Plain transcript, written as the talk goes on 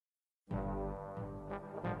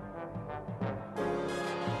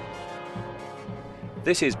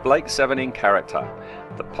This is Blake 7 in Character,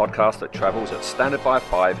 the podcast that travels at standard by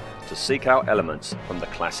 5 to seek out elements from the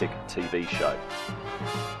classic TV show.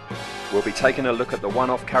 We'll be taking a look at the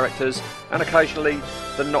one-off characters and occasionally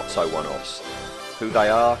the not-so one-offs, who they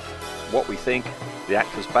are, what we think, the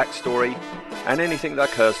actor's backstory, and anything that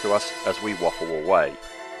occurs to us as we waffle away.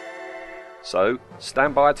 So,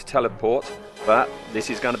 stand by to teleport, but this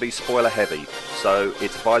is going to be spoiler heavy, so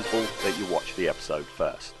it's advisable that you watch the episode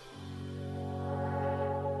first.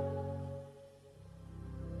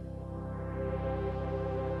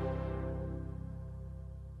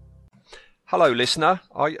 Hello, listener.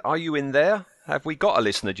 Are you in there? Have we got a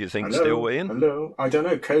listener, do you think, still in? Hello. I don't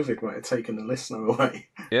know. COVID might have taken the listener away.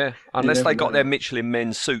 Yeah, unless they got their Michelin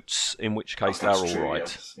men's suits, in which case they're all true, right.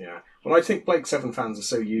 Yes. Yeah. Well, I think Blake 7 fans are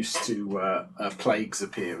so used to plagues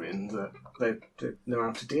appearing that they know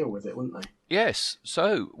how to deal with it, wouldn't they? Yes.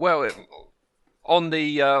 So, well, on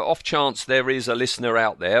the off chance there is a listener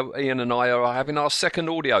out there, Ian and I are having our second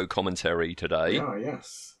audio commentary today. Oh,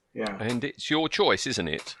 yes. Yeah. And it's your choice, isn't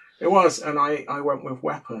it? It was, and I went with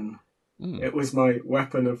weapon. It was my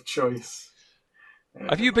weapon of choice.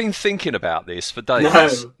 Have you been thinking about this for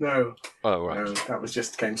days? No. Oh, right. No, that was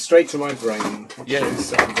just came straight to my brain.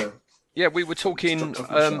 Yeah, we were talking.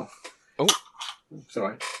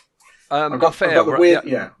 Sorry.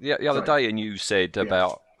 The other day, and you said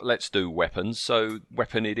about let's do weapons, so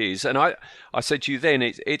weapon it is. And I said to you then,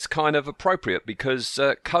 it's kind of appropriate because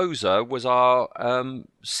Koza was our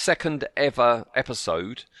second ever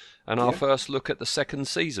episode and our first look at the second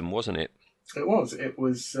season, wasn't it? It was. It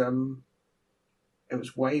was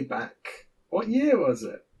way back. What year was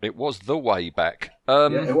it? It was the way back.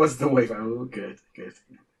 It was the way back. Oh, good.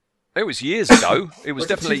 It was years ago. It was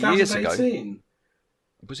definitely years ago.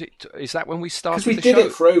 Was it? Is that when we started? Because we did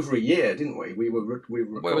it for over a year, didn't we? We were.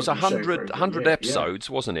 Well, it was 100 episodes,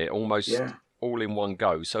 wasn't it? Almost all in one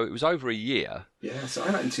go. So it was over a year. Yeah. So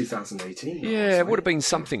I went in 2018. Yeah, it would have been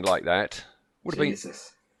something like that. Would have been.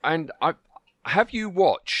 And have you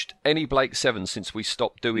watched any Blake 7 since we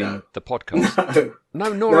stopped doing the podcast?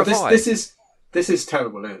 No, nor have I. This is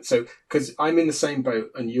terrible, isn't it? So because I'm in the same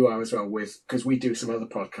boat, and you are as well, because we do some other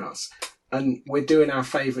podcasts. And we're doing our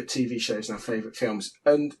favourite TV shows and our favourite films.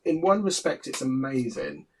 And in one respect, it's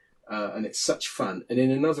amazing. And it's such fun. And in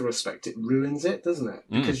another respect, it ruins it, doesn't it?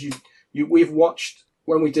 Because we've watched,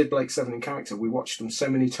 when we did Blake 7 in Character, we watched them so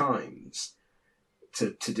many times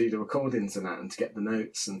to do the recordings and that and to get the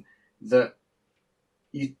notes. And that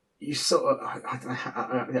you sort of,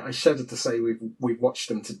 I shudder to say we've watched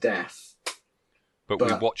them to death. But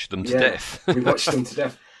we watched them to death. We watched them to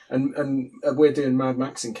death. And we're doing Mad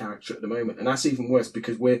Max in Character at the moment, and that's even worse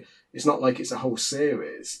because it's not like it's a whole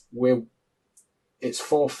series. It's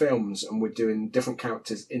 4 films, and we're doing different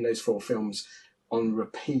characters in those 4 films on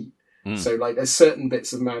repeat. So like there's certain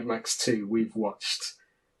bits of Mad Max 2 we've watched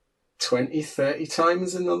 20, 30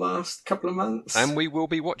 times in the last couple of months. And we will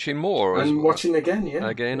be watching more. And watching again,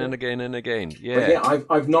 Again and again and again, But yeah,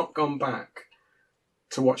 I've not gone back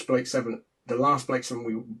to watch Blake 7. The last Blake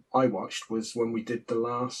 7 I watched was when we did the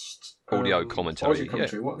last audio commentary.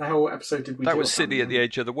 What the hell episode did we do? That was City at the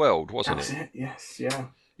Edge of the World, wasn't it? Yes, yeah.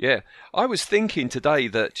 Yeah. I was thinking today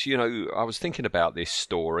that, I was thinking about this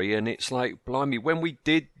story, and it's like, blimey, when we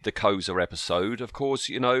did the Koza episode, of course,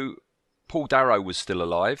 Paul Darrow was still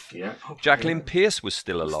alive. Yeah. Jacqueline Pierce was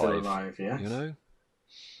still alive. Still alive, yes.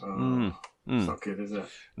 It's not good, is it?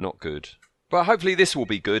 Not good. But hopefully this will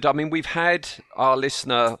be good. I mean, we've had our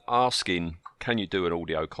listener asking, can you do an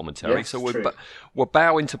audio commentary? Yes, so we're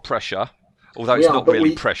bowing to pressure, although it's not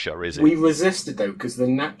really pressure, is it? We resisted, though, because the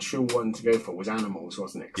natural one to go for was animals,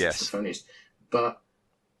 wasn't it? Yes. It's the funniest. But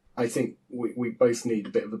I think we both need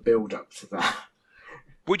a bit of a build-up to that.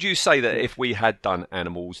 Would you say that if we had done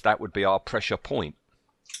animals, that would be our pressure point?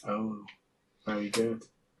 Oh, very good.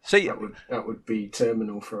 See, that would be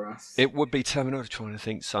terminal for us. It would be terminal. Trying to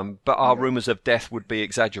think but our rumours of death would be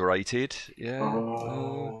exaggerated. Yeah.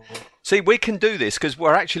 Oh. See, we can do this because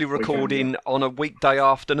we're actually recording on a weekday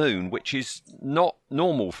afternoon, which is not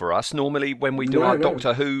normal for us. Normally, when we do our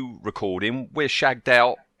Doctor Who recording, we're shagged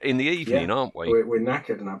out in the evening, aren't we? We're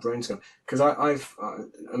knackered and our brains gone. Because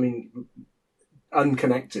I mean,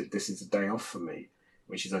 unconnected. This is a day off for me,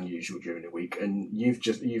 which is unusual during the week, and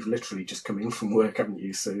you've literally just come in from work, haven't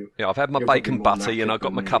you? So yeah, I've had my bacon butty and I've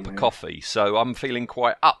got my cup of coffee, so I'm feeling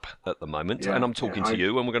quite up at the moment, and I'm talking to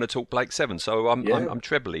you, and we're going to talk Blake 7, so I'm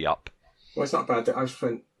trebly up. Well, it's not bad. I've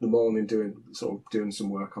spent the morning doing some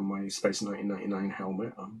work on my Space 1999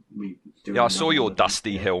 helmet. I saw your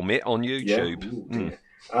dusty helmet on YouTube.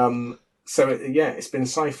 Yeah. So it's been a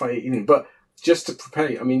sci-fi evening, but just to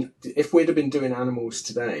prepare, I mean, if we'd have been doing animals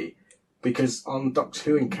today, because on Doctor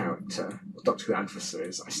Who in Character, Doctor Who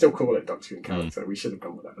Adversaries, I still call it Doctor Who in Character. We should have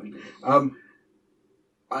gone with that name.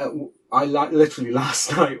 I literally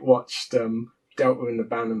last night watched Delta and the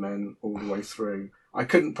Bannermen all the way through. I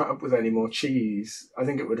couldn't put up with any more cheese. I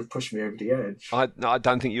think it would have pushed me over the edge. I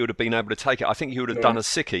don't think you would have been able to take it. I think you would have done a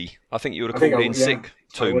sickie. I think you would have called in sick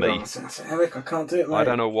to me. I said, Eric, I can't do it, mate. I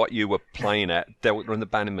don't know what you were playing at. Delta and the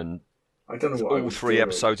Bannermen. I don't know what all 3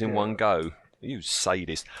 episodes in one go. You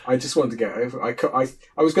sadist. I just wanted to get over it.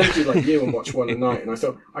 I was going to do like you and watch one a night, and I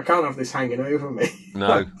thought, I can't have this hanging over me.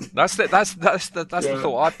 No, that's the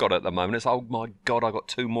thought I've got at the moment. It's, oh my God, I've got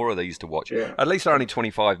 2 more of these to watch. Yeah. At least they're only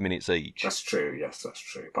 25 minutes each. That's true, yes, that's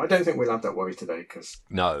true. But I don't think we'll have that worry today, because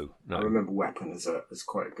no. I remember Weapon as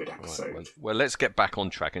quite a good episode. Right, well, let's get back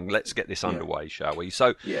on track and let's get this underway, shall we?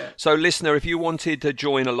 So, listener, if you wanted to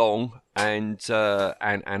join along and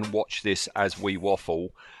watch this as we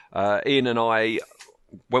waffle, Ian and I,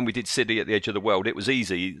 when we did City at the Edge of the World, it was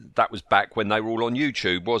easy. That was back when they were all on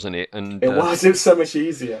YouTube, wasn't it? And it was so much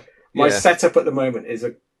easier. My setup at the moment is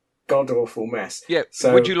a god-awful mess. Yeah.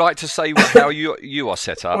 So, would you like to say how you are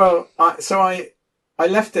set up? Well, I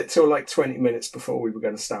left it till like 20 minutes before we were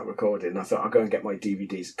going to start recording. I thought I'll go and get my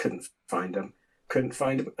DVDs. Couldn't find them.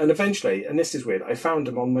 And eventually, and this is weird, I found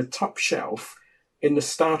them on my top shelf in the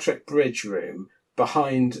Star Trek bridge room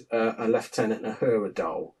behind a Lieutenant Uhura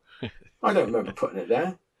doll. I don't remember putting it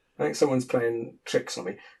there. I think someone's playing tricks on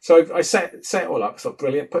me. So I set it all up. I thought,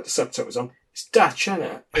 brilliant, put the subtitles on. It's Dutch, isn't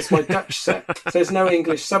it? It's my Dutch set. So there's no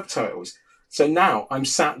English subtitles. So now I'm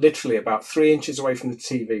sat literally about 3 inches away from the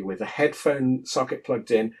TV with a headphone socket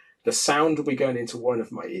plugged in. The sound will be going into one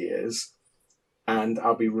of my ears, and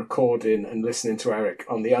I'll be recording and listening to Eric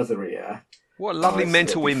on the other ear. What a lovely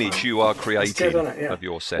mental image you are creating of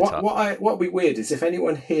your setup. What will be weird is if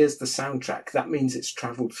anyone hears the soundtrack, that means it's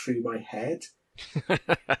travelled through my head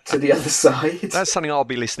to the other side. That's something I'll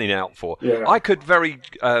be listening out for. Yeah. I could very,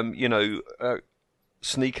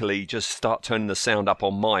 sneakily just start turning the sound up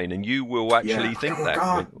on mine, and you will actually think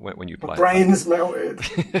when you play. My brain's melted.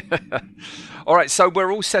 All right, so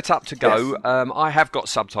we're all set up to go. Yes. I have got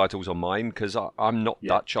subtitles on mine because I'm not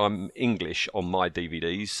Dutch. I'm English on my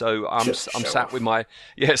DVDs. So I'm sat with my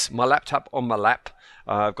laptop on my lap.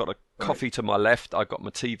 I've got a coffee to my left. I've got my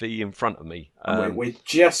TV in front of me. We're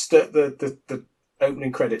just at the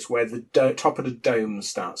opening credits where the top of the dome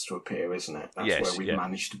starts to appear, isn't it? That's where we've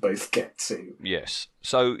managed to both get to. Yes.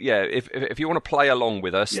 So, if you want to play along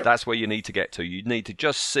with us, that's where you need to get to. You need to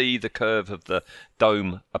just see the curve of the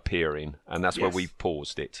dome appearing, and that's where we've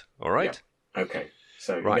paused it. All right? Yep. Okay.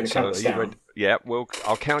 So, you're going to count us down? Yeah,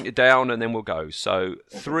 I'll count you down, and then we'll go. So,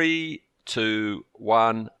 3, 2,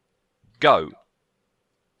 1, go.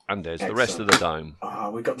 And there's the rest of the dome.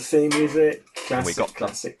 We got the theme music. Classic, and we got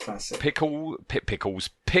classic. Pixels.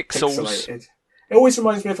 Pixelated. It always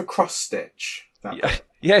reminds me of a cross stitch.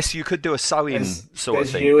 Yes, you could do a sewing sort of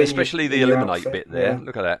thing, especially the eliminate bit there. Yeah.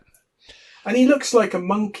 Look at that. And he looks like a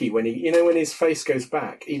monkey when when his face goes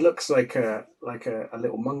back. He looks like a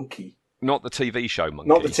little monkey. Not the TV show monkey.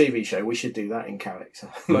 Not the TV show. We should do that in character.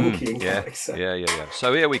 Monkey in character. Yeah.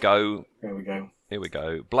 So here we go. Here we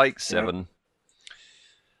go. Blake 7.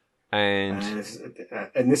 And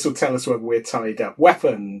this will tell us whether we're tied up.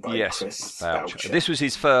 Weapon by Chris Boucher. This was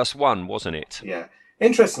his first one, wasn't it? Yeah.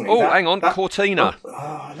 Interestingly. Hang on. Cortina.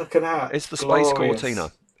 Oh, look at that. It's the Space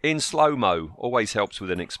Cortina. In slow-mo. Always helps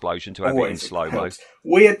with an explosion to have it in slow-mo.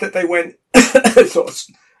 Weird that they went sort of,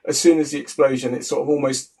 as soon as the explosion, it's sort of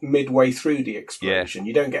almost midway through the explosion.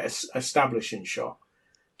 You don't get an establishing shot.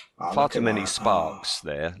 Far too many sparks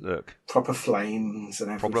there, look. Proper flames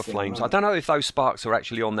and everything. Proper flames. I don't know if those sparks are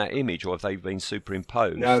actually on that image or if they've been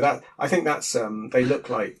superimposed. No, I think that's, they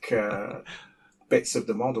look like bits of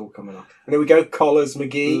the model coming up. And there we go, Collars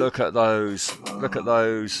McGee. Look at those. Look at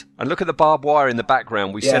those. And look at the barbed wire in the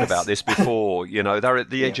background. We said about this before. They're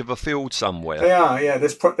at the edge of a field somewhere. They are, yeah.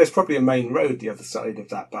 There's probably a main road the other side of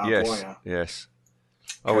that barbed wire. Yes.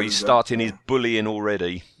 Oh, he's starting his bullying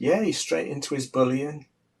already. Yeah, he's straight into his bullying.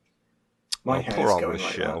 My hair's poor old going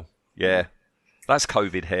Michelle. like that. Yeah. That's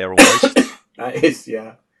COVID hair almost. That is,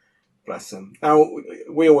 yeah. Bless him. Now,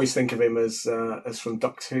 we always think of him as from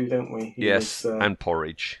Doctor Who, don't we? He was, and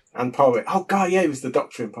Porridge. And Porridge. Oh, God, yeah, he was the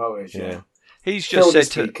Doctor in Porridge, yeah. He's just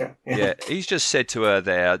he's just said to her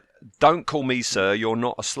there, don't call me sir, you're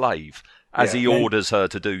not a slave. As he orders her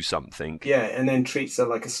to do something. Yeah, and then treats her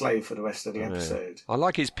like a slave for the rest of the episode. I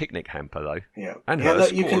like his picnic hamper, though. Yeah. And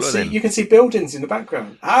hers. Look, you can see buildings in the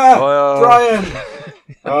background. Brian!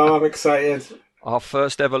 Oh, I'm excited. Our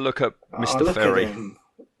first ever look at Mr. Ferry.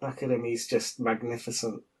 Look at him. He's just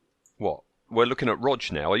magnificent. What? we're looking at Rog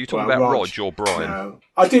now. Are you talking Well, about Rog, Rog or Brian? No.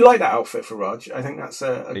 I do like that outfit for Rog. I think that's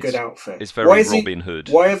a good outfit. It's very Robin Hood.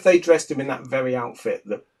 Why have they dressed him in that very outfit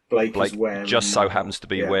that Blake is wearing? Just so happens to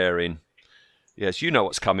be wearing. Yes, you know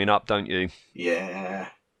what's coming up, don't you? Yeah.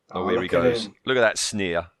 Oh, here he goes. Look at that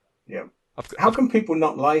sneer. Yeah. How can people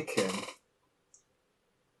not like him?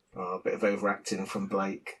 Oh, a bit of overacting from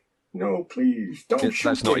Blake. No, please, don't shoot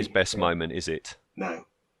That's not me. his best moment, is it? No.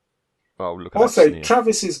 Oh, look at also, that sneer.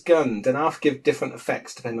 Travis is gunned and half give different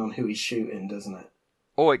effects depending on who he's shooting, doesn't it?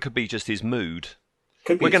 Or it could be just his mood.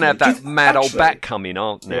 We're going to have that mad old bat coming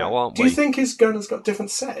aren't we? Do you think his gun has got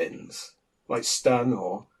different settings? Like stun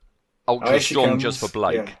or... Ultra strong just for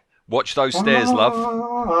Blake. Yeah. Watch those stairs, love.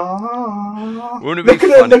 Wouldn't it Look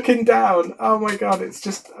at her looking down. Oh my god, it's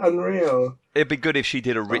just unreal. It'd be good if she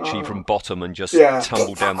did a Richie from bottom and just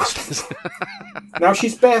tumbled down the stairs. Now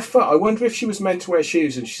she's barefoot. I wonder if she was meant to wear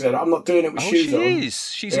shoes and she said, I'm not doing it with shoes on. She is.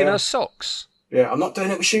 She's in her socks. Yeah, I'm not doing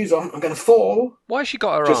it with shoes on. I'm going to fall. Why has she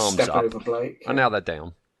got her arms step up? Over Blake. And now they're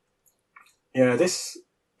down. Yeah, this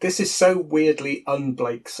is so weirdly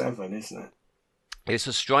un-Blake 7, isn't it? It's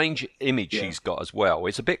a strange image she's got as well.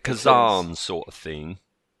 It's a bit Kazan sort of thing.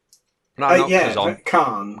 No, not Kazan.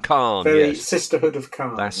 Khan. Khan, Very Sisterhood of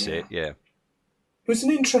Khan. That's it, yeah. It was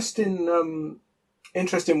an interesting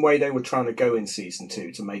way they were trying to go in season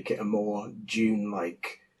 2 to make it a more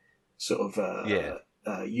Dune-like sort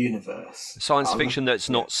of universe. Science fiction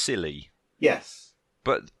that's not silly. Yes.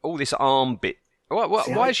 But all this arm bit...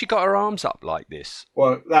 Why has she got her arms up like this?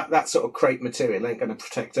 Well, that sort of crepe material ain't going to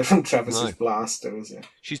protect her from Travis's blaster, is it?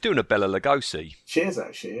 She's doing a Bela Lugosi. She is,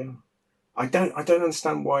 actually, yeah. I don't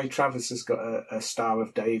understand why Travis has got a Star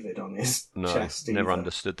of David on his chest either. Never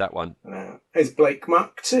understood that one. It's Blake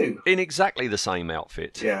Mark II. In exactly the same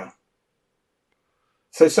outfit. Yeah.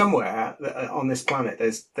 So somewhere on this planet,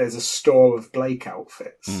 there's a store of Blake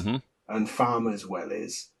outfits, and Farmer's Well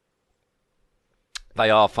is. They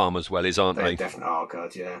are Farmer's Wellies, aren't they? Definitely. Oh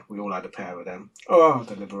god, yeah. We all had a pair of them. Oh,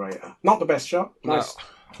 the Liberator. Not the best shot. Nice.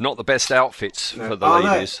 No, not the best outfits for the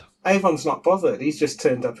ladies. No. Avon's not bothered. He's just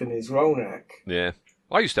turned up in his roll neck. Yeah.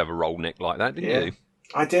 I used to have a roll neck like that, didn't you?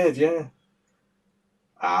 I did, yeah.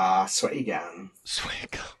 Sweaty Gan.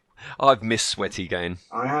 I've missed Sweaty Gan.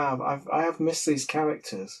 I have missed these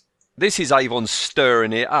characters. This is Avon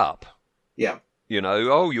stirring it up. Yeah. You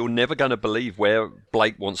know, you're never going to believe where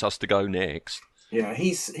Blake wants us to go next. Yeah,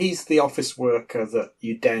 he's the office worker that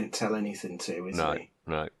you daren't tell anything to, isn't he?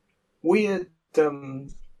 No. Weird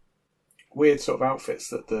sort of outfits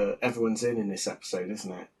that everyone's in this episode,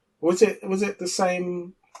 isn't it? Was it the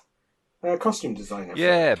same costume designer?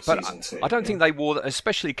 Yeah, for but season 2? I don't think they wore that,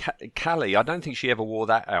 especially Callie. I don't think she ever wore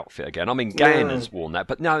that outfit again. I mean, Gan has worn that,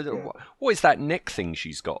 but no. What is that neck thing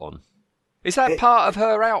she's got on? Is that part of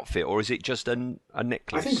her outfit, or is it just a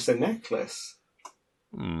necklace? I think it's a necklace.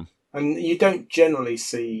 And you don't generally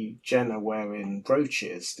see Jenna wearing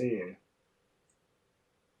brooches, do you?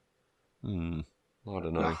 I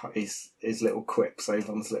don't know. His little quips,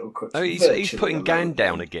 Avon's little quips. Oh, he's putting Gan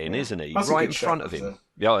down again, isn't he? That's right in front of him.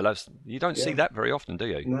 Yeah, you don't see that very often, do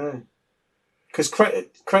you? No. Because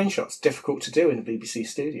crane shots difficult to do in a BBC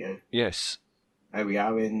studio. Yes. There we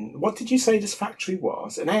are in... What did you say this factory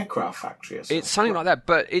was? An aircraft factory or something? It's something like that,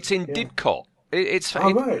 but it's in Didcot. It's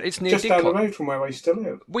near just Didcot. down the road from where I used to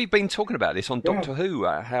live. We've been talking about this on Doctor Who,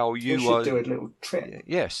 how you... We should do a little trip.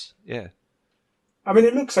 Yes, yeah. I mean,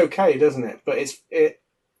 it looks okay, doesn't it? But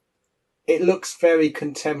it looks very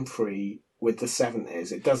contemporary with the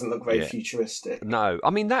 70s. It doesn't look very futuristic. No, I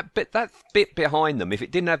mean that bit behind them. If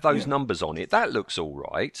it didn't have those numbers on it, that looks all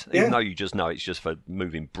right. Even though you just know it's just for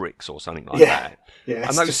moving bricks or something like that. Yeah,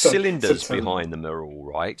 and those cylinders behind them are all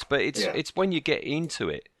right. But it's when you get into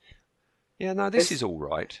it. Yeah, no, this is all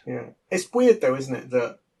right. Yeah, it's weird though, isn't it,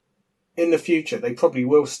 that in the future they probably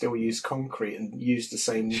will still use concrete and use the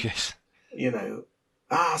same. Yes. You know.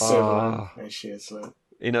 So there she is. Look.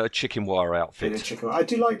 In a chicken wire outfit. I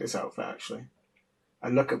do like this outfit, actually.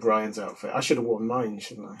 And look at Brian's outfit. I should have worn mine,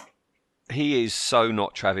 shouldn't I? He is so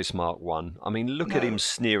not Travis Mark 1. I mean, look at him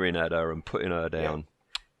sneering at her and putting her down.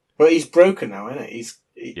 Yeah. But he's broken now, isn't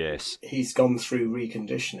it? Yes. He's gone through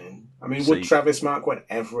reconditioning. I mean, would Travis Mark 1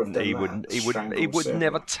 ever have done that? He would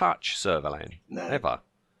never touch Servalan. No. Ever.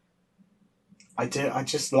 I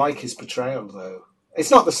just like his portrayal, though.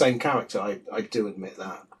 It's not the same character, I do admit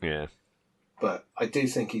that. Yeah. But I do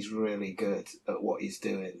think he's really good at what he's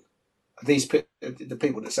doing. The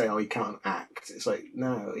people that say, "Oh, he can't act," it's like,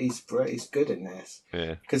 no, he's good in this.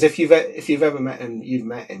 Yeah. Because if you've ever met him, you've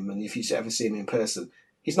met him, and if you ever see him in person,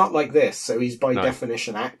 he's not like this. So he's by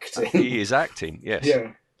definition acting. He is acting, yes.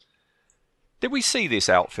 Yeah. Did we see this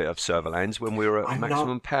outfit of Servalands when we were at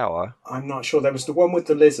Maximum Power? I'm not sure. There was the one with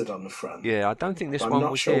the lizard on the front. Yeah, I don't think this one I'm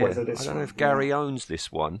not was sure here. whether this I don't know one, if Gary owns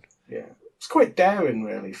this one. Yeah. It's quite daring,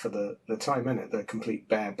 really, for the time, isn't it? The complete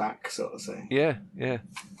bareback sort of thing. Yeah, yeah.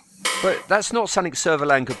 But that's not something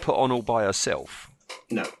Servaland could put on all by herself.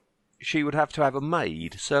 No. She would have to have a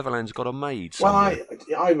maid. Servaland's got a maid somewhere.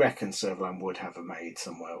 Well, I reckon Servaland would have a maid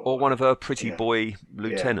somewhere. Or one of her pretty boy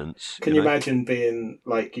lieutenants. Can you imagine being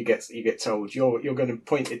like you get told you're going to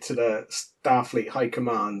point it to the Starfleet High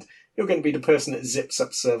Command. You're going to be the person that zips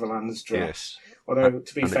up Servaland's dress. Yes. Although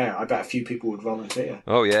to be fair, I bet a few people would volunteer.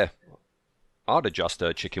 Oh yeah, I'd adjust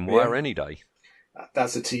her chicken wire any day.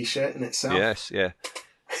 That's a T-shirt in itself. Yes, yeah.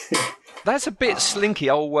 That's a bit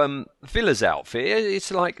slinky old Villa's outfit.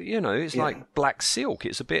 It's like, it's like black silk.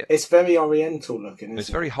 It's a bit... It's very oriental looking, isn't it? It's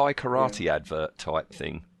very high karate advert type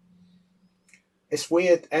thing. It's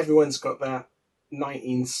weird. Everyone's got that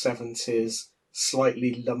 1970s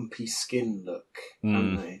slightly lumpy skin look,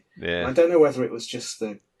 haven't they? Yeah. I don't know whether it was just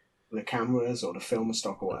the cameras or the film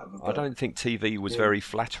stock or whatever. I don't think TV was very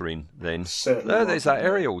flattering then. Certainly. There's that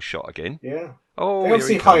aerial shot again. Yeah. Oh, they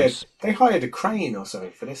obviously hired a crane or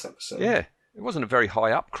something for this episode. Yeah, it wasn't a very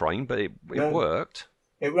high up crane, but it worked.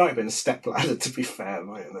 It might have been a step ladder, to be fair,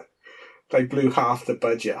 mightn't it? They blew half the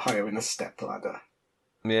budget hiring a step ladder.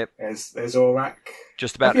 Yep. There's Aurak.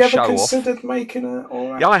 Just about to show off. Have you ever considered making an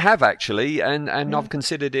Aurak? Yeah, I have actually, and I've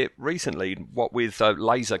considered it recently. What with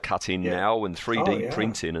laser cutting now and 3D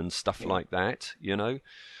printing and stuff like that,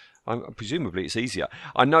 presumably it's easier.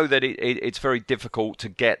 I know that it's very difficult to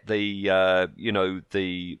get the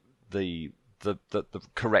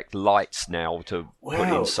correct lights now to put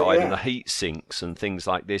inside and the heat sinks and things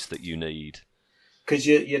like this that you need. Because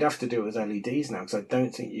you'd have to do it with LEDs now, because I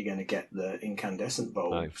don't think you're going to get the incandescent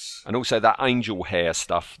bulbs. No. And also that angel hair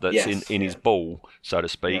stuff that's in his ball, so to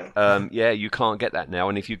speak. Yeah. You can't get that now.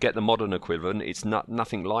 And if you get the modern equivalent, it's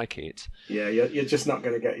nothing like it. Yeah, you're just not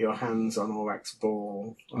going to get your hands on Aurak's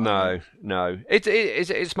ball. No.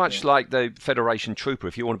 It's much like the Federation Trooper.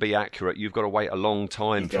 If you want to be accurate, you've got to wait a long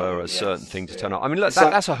time for a certain thing to turn up. I mean, look,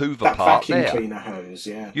 that's a Hoover part there. Vacuum cleaner hose,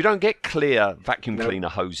 You don't get clear vacuum cleaner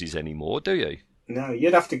hoses anymore, do you? No,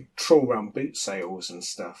 you'd have to troll around boot sales and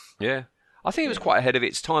stuff. Yeah. I think it was quite ahead of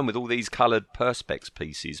its time with all these coloured Perspex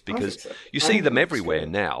pieces, because you see them everywhere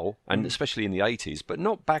now, and especially in the 80s, but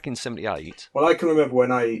not back in 78. Well, I can remember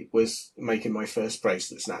when I was making my first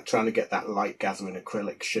bracelets, trying to get that light gathering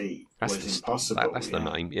acrylic sheet was impossible. That's the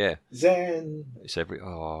name, yeah. Zen. It's I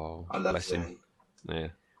love Zen. Him. Yeah.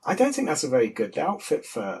 I don't think that's a very good outfit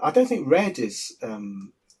for... I don't think red is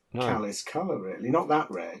Callie's colour, really. Not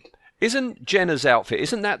that red. Isn't Jenna's outfit,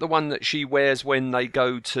 isn't that the one that she wears when they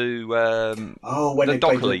go to when the they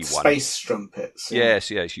Dockley play one? Space trumpets. Yes,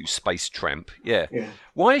 you space tramp. Yeah.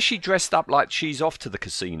 Why is she dressed up like she's off to the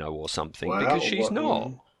casino or something? Because she's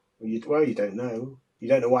not. You don't know. You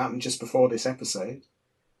don't know what happened just before this episode.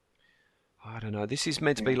 I don't know. This is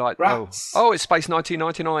meant to be like... Rats. Oh, it's Space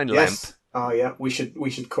 1999 lamp. Oh, yeah. We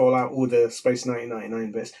should call out all the Space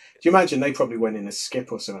 1999 bits. Do you imagine they probably went in a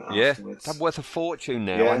skip or something afterwards? Yeah, they're worth a fortune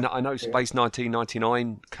now. Yeah. I know Space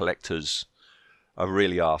 1999 collectors are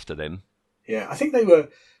really after them. Yeah, I think they were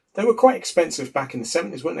quite expensive back in the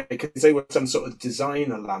 70s, weren't they? Because they were some sort of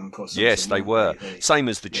designer lamp or something. Yes, they were. Same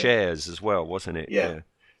as the chairs as well, wasn't it? Yeah.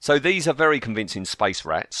 So these are very convincing space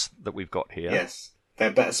rats that we've got here. Yes. They're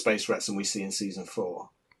better space rats than we see in season 4.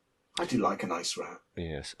 I do like a nice rat.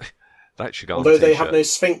 Yes. That should go Although on they have no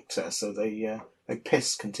sphincter, so they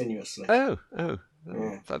piss continuously. Oh.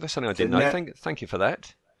 That's something I didn't know. Thank you for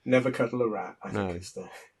that. Never cuddle a rat, I think is the...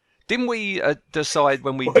 Didn't we decide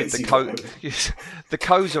when we did the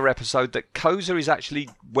Koza episode that Koza is actually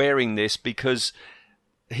wearing this because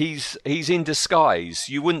he's in disguise?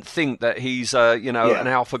 You wouldn't think that he's an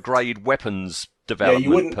alpha grade weapons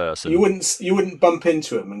development person. You wouldn't bump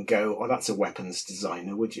into him and go, "Oh, that's a weapons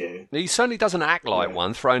designer," would you? He certainly doesn't act like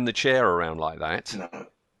one, throwing the chair around like that. No,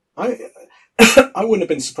 I wouldn't have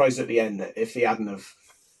been surprised at the end that if he hadn't have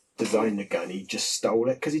designed the gun, he just stole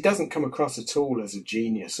it, because he doesn't come across at all as a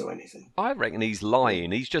genius or anything. I reckon he's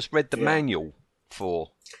lying. He's just read the manual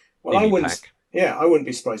for. Well, I wouldn't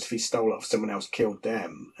be surprised if he stole it off someone else, killed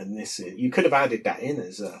them, and you could have added that in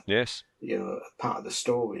as a part of the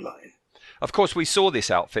storyline. Of course, we saw this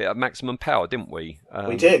outfit at Maximum Power, didn't we?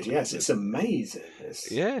 We did, yes. It's amazing.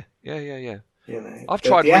 Yeah. I've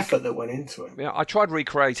tried the effort that went into it. Yeah, I tried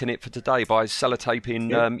recreating it for today by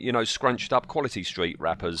sellotaping, scrunched up Quality Street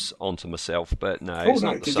wrappers onto myself, but no, it's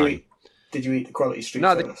not the same. Did you eat the quality street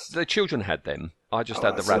No, first? the children had them. I just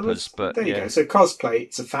had the wrappers. But there you go. So cosplay,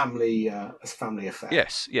 it's a family affair.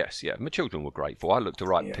 Yes, yeah. My children were grateful. I looked a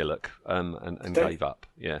right pillock and gave up.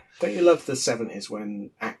 Yeah. Don't you love the 70s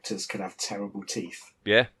when actors could have terrible teeth?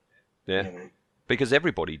 Yeah. You know? Because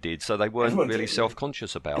everybody did, so they weren't really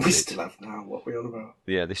self-conscious about it. We still have now. What are we on about?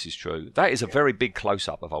 Yeah, this is true. That is a very big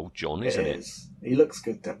close-up of old John, isn't it? It is. He looks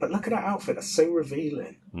good there. But look at that outfit. That's so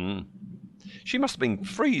revealing. Mm. She must have been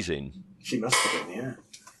freezing. She must have been, yeah.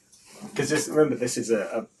 Because remember, this is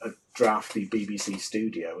a drafty BBC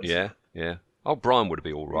studio. Isn't Yeah. Oh, Brian would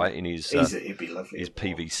be all right in his he'd be lovely. His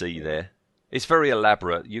PVC there. It's very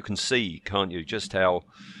elaborate. You can see, can't you, just how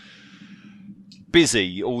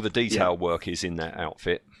busy all the detail work is in that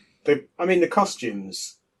outfit. The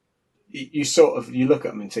costumes, you look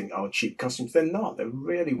at them and think, oh, cheap costumes. They're not. They're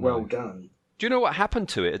really well done. Do you know what happened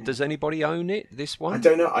to it? Does anybody own it, this one? I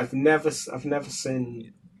don't know. I've never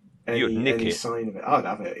seen any sign of it. I'd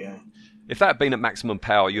have it, yeah. If that had been at maximum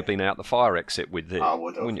power, you'd been out the fire exit with it, I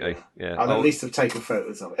would have, wouldn't you? Yeah. I'd at least have taken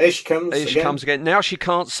photos of it. Here she comes. Here she comes again. Now she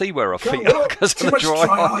can't see where her feet are because of the dry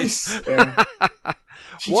ice. Yeah.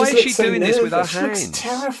 Why is she doing this with her She hands? looks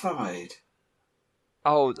terrified.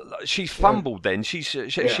 Oh, she fumbled then. She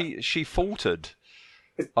faltered.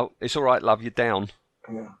 Oh, it's all right, love. You're down.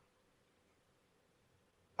 Yeah.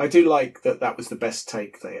 I do like that was the best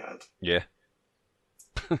take they had. Yeah.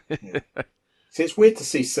 See, it's weird to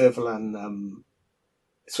see Servalan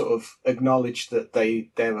sort of acknowledge that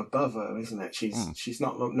they're above her, isn't it? She's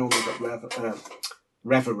not normally got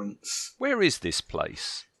reverence. Where is this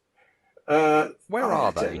place? Where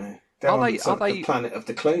are they? They're on the planet of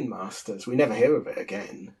the Clone Masters. We never hear of it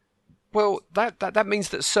again. Well, that means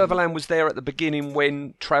that Servalan was there at the beginning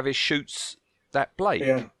when Travis shoots that Blake.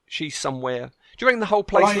 Yeah. She's somewhere. Do you reckon the whole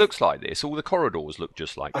place looks like this? All the corridors look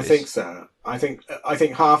just like this? I think so. I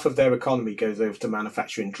think half of their economy goes over to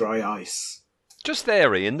manufacturing dry ice. Just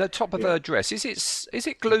there, Ian, the top of her dress. Is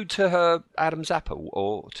it glued to her Adam's apple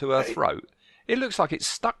or to her throat? It looks like it's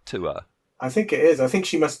stuck to her. I think it is. I think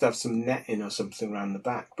she must have some netting or something around the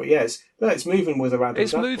back. But yeah, it's moving with her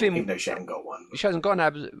Adam's apple, even though she hasn't got one. She hasn't got an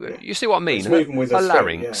Adam's... Yeah. You see what I mean? It's moving with her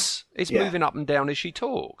larynx. It's moving up and down as she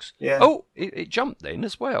talks. Yeah. Oh, it jumped then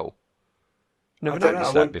as well. Never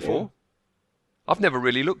noticed that before. I've never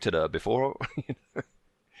really looked at her before.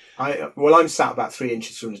 I'm sat about 3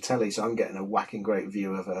 inches from the telly, so I'm getting a whacking great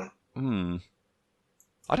view of her.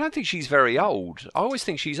 I don't think she's very old. I always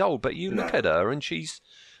think she's old, but you look at her and she's...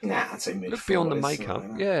 Nah, I'd say mid-40s. Look beyond the makeup,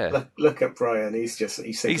 yeah. Look at Brian, he's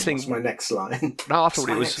thinking, what's my next line? No, I thought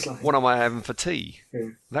it was, what am I having for tea? Yeah.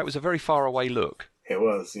 That was a very far away look. It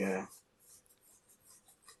was, yeah.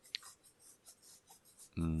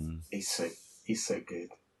 He's so good.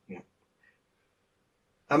 Yeah.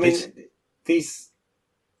 I mean,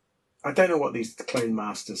 I don't know what these Clone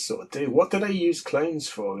Masters sort of do. What do they use clones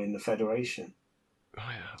for in the Federation?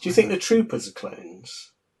 Do you think the troopers are clones?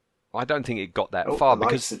 I don't think it got that far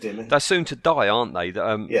because they're soon to die, aren't they?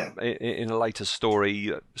 In a later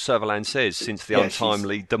story, Servalan says, since the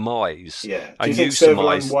untimely demise. Yeah. Do you think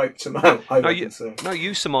Servalan wiped them out? No,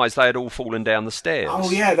 you surmised they had all fallen down the stairs. Oh,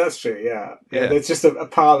 yeah, that's true, yeah. There's just a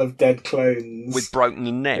pile of dead clones. With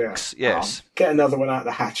broken necks, yes. Get another one out of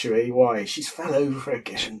the hatchery. Why? She's fell over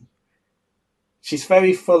again. She's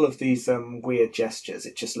very full of these weird gestures.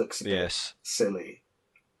 It just looks a bit silly.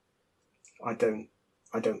 I don't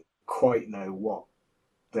quite know what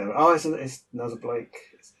they're... Oh, it's another Blake.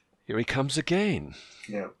 Here he comes again.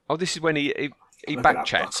 Yeah. Oh, this is when he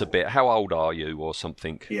backchats a bit. How old are you, or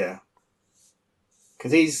something? Yeah.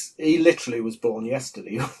 Because he literally was born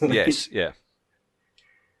yesterday. Yes, yeah.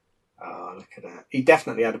 Oh, look at that. He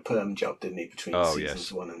definitely had a perm job, didn't he, between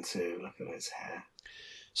seasons 1 and 2. Look at his hair.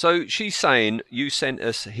 So she's saying you sent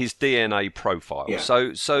us his DNA profile. Yeah.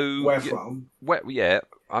 So where from?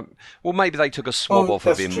 Well, maybe they took a swab off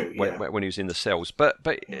of him when he was in the cells. But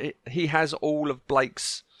he has all of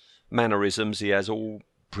Blake's mannerisms. He has all,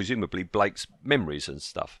 presumably, Blake's memories and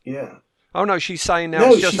stuff. Yeah. Oh, no, she's saying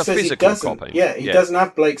now it's just a physical copy. Yeah, he doesn't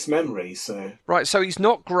have Blake's memories. So. Right, so he's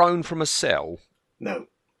not grown from a cell. No.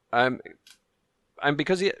 And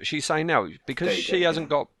because she's saying now, because he hasn't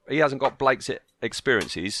got Blake's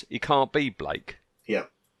experiences, he can't be Blake. Yeah.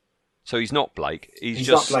 So he's not Blake. He's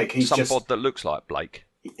just not Blake. He's some bod that looks like Blake.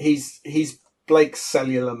 He's Blake's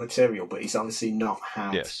cellular material, but he's obviously not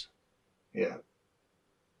had. Yes. Yeah.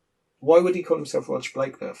 Why would he call himself Roger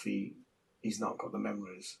Blake though if he's not got the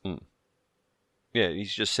memories? Yeah,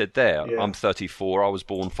 he's just said there, I'm 34, I was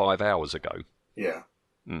born 5 hours ago. Yeah.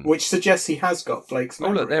 Which suggests he has got Blake's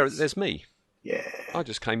memories. Oh, look, there's me. Yeah. I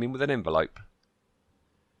just came in with an envelope.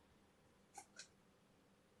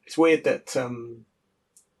 It's weird that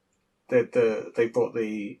they brought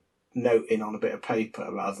the note in on a bit of paper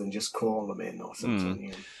rather than just call them in or something. You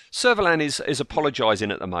know. Servalan is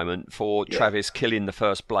apologising at the moment for Travis killing the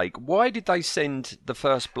first Blake. Why did they send the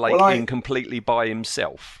first Blake in completely by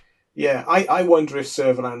himself? Yeah, I wonder if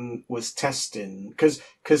Servalan was testing, because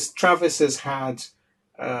Travis has had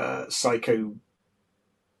psycho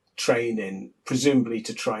training, presumably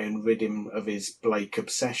to try and rid him of his Blake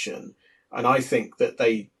obsession. And I think that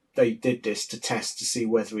they did this to test to see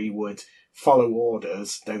whether he would follow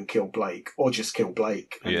orders, don't kill Blake, or just kill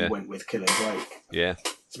Blake. And he went with killing Blake. Yeah.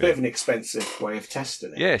 It's a bit of an expensive way of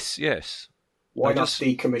testing it. Yes. Why not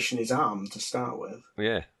decommission his arm to start with?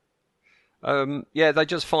 Yeah. They're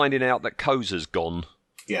just finding out that Koza's gone.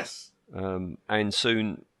 Yes. And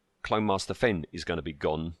soon Clone Master Fen is going to be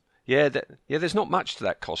gone. Yeah, there's not much to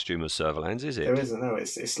that costume of Servalan's, is it? There isn't, no.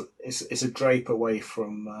 It's a drape away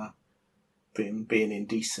from being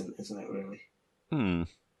indecent, isn't it, really?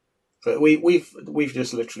 But we've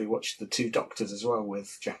just literally watched The Two Doctors as well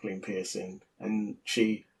with Jacqueline Pearson, and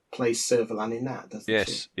she plays Servalan in that, doesn't she?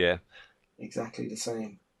 Yes, yeah. Exactly the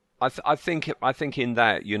same. I think in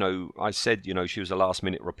that, I said, she was a last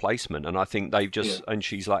minute replacement, and I think they've just and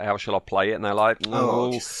she's like, how shall I play it? And they're like,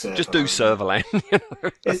 just do Servalan.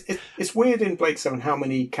 It's weird in Blake 7 how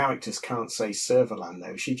many characters can't say Servalan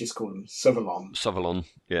though. She just called him Servalan,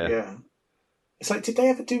 yeah. Yeah. It's like, did they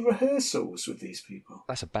ever do rehearsals with these people?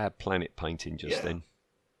 That's a bad planet painting then.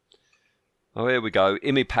 Oh, here we go.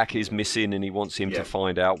 Imipak is missing, and he wants him to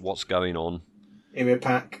find out what's going on.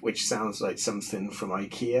 Imipak, which sounds like something from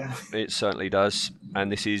IKEA. It certainly does.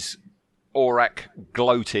 And this is Aurak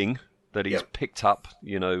gloating that he's picked up,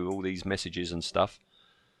 all these messages and stuff.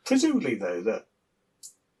 Presumably, though, that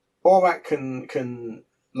Aurak can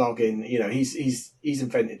log in. He's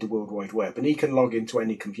invented the World Wide Web, and he can log into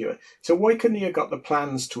any computer. So why couldn't he have got the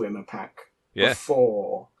plans to Imipak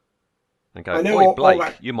before? And go, boy,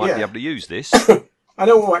 Blake, you might be able to use this. I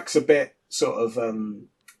know Aurak's a bit sort of...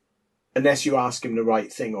 unless you ask him the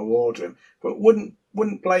right thing or order him. But wouldn't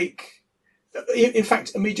Blake... In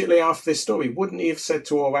fact, immediately after this story, wouldn't he have said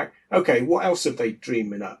to Aurak, okay, what else have they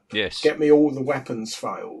dreaming up? Yes. Get me all the weapons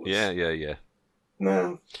files. Yeah.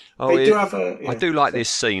 No. They do have a... I do like this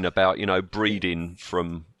scene about, breeding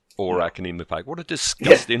from Aurak and Imipak. What a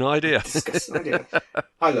disgusting idea. Disgusting idea.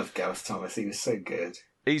 I love Gareth Thomas. He was so good.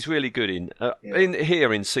 He's really good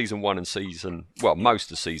in season 1 and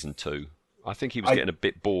most of season 2. I think he was getting a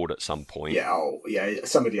bit bored at some point. Yeah,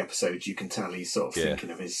 some of the episodes you can tell he's sort of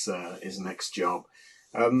thinking of his next job.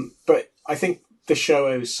 But I think the show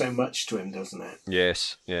owes so much to him, doesn't it?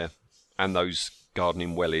 Yes, yeah. And those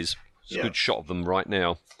gardening wellies. It's a good shot of them right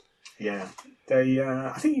now. Yeah. They,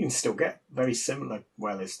 I think you can still get very similar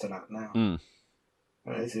wellies to that now.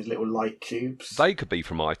 These little light cubes. They could be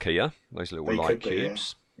from IKEA, those little light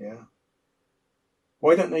cubes. Yeah.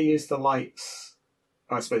 Why don't they use the lights...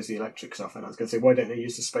 I suppose the electric's off, and I was going to say, why don't they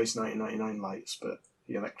use the Space 1999 lights, but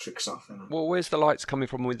the electric's off? Well, where's the lights coming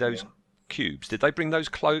from with those cubes? Did they bring those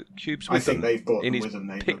cubes with them? I think they've brought in them his with them.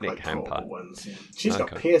 They picnic look like hamper. Ones, yeah. She's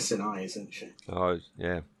got piercing eyes, isn't she? Oh,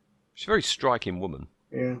 yeah. She's a very striking woman.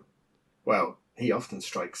 Yeah. Well, he often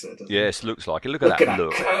strikes her, doesn't he? Yes, looks like it. Look at that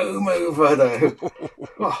look. Comb over, though.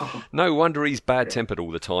 No wonder he's bad-tempered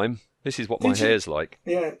all the time. This is what my hair's like.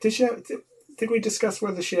 Yeah. Did we discuss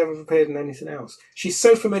whether she ever appeared in anything else? She's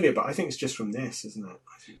so familiar, but I think it's just from this, isn't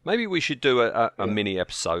it? Maybe we should do a mini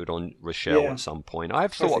episode on Rochelle at some point.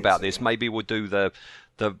 I've thought about this. Maybe we'll do the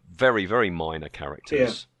very, very minor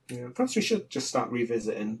characters. Yeah. Perhaps we should just start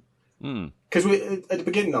revisiting. Because at the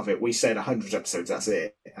beginning of it, we said 100 episodes, that's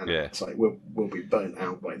it. And it's like, we'll be burnt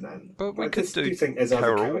out by then. But we could do think there's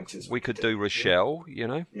other Carol, characters. We could do Rochelle,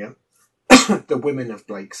 Yeah. The women of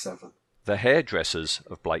Blake 7. The hairdressers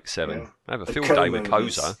of Blake 7. I have a field day with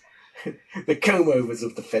Koza. The comb-overs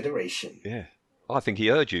of the Federation. Yeah. I think he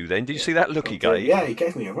heard you then. Did you see that look he gave? Yeah, he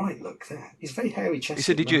gave me a right look there. He's very hairy-chested. He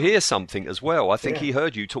said, did you hear something as well? I think he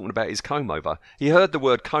heard you talking about his comb-over. He heard the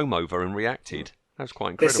word comb-over and reacted. That was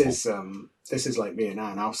quite incredible. This is like me and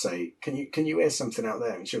Anne. I'll say, can you hear something out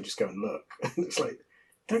there? And she'll just go and look. And it's like,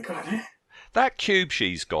 don't go out there. That cube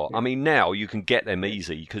she's got, I mean, now you can get them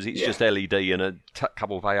easy because it's just LED and a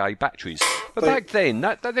couple of AA batteries. But back then,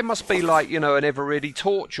 that there must be like, an ever-ready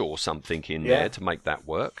torch or something in there to make that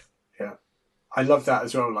work. Yeah. I love that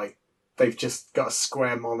as well. Like, they've just got a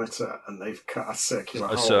square monitor and they've cut a circular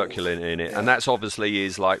hole. Circular in it. Yeah. And that's obviously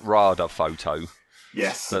his, like, radar photo.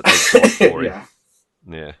 Yes. That they've got for him.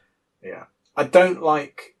 Yeah. I don't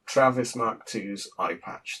like Travis Mark II's eye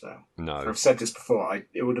patch, though. No. I've said this before.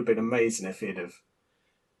 It would have been amazing if he'd have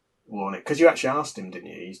worn it. Because you actually asked him, didn't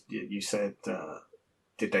you? You said,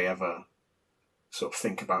 did they ever sort of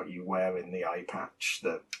think about you wearing the eye patch,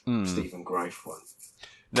 the Stephen Greif one?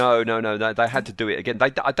 No. They had to do it again.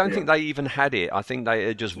 I don't think they even had it. I think they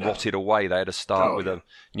had just rotted away. They had to start with a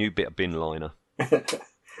new bit of bin liner.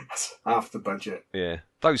 That's half the budget. Yeah.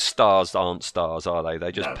 Those stars aren't stars, are they?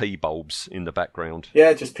 They're just pea bulbs in the background.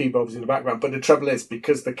 Yeah, just pea bulbs in the background. But the trouble is,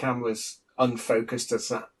 because the camera's unfocused as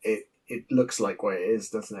that, it looks like what it is,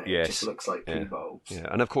 doesn't it? Yes. It just looks like pea bulbs. Yeah,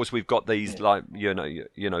 and of course we've got these like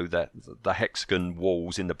the hexagon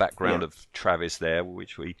walls in the background of Travis there,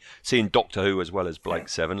 which we see in Doctor Who as well as Blake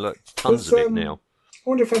Seven. Look, tons of it now. I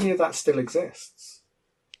wonder if any of that still exists.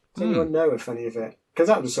 Does anyone know if any of it? Because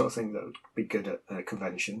that was the sort of thing that would be good at a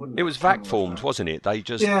convention, wouldn't it? It was vac formed, wasn't it? They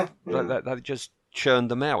just they just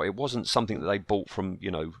churned them out. It wasn't something that they bought from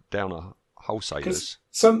down a wholesalers.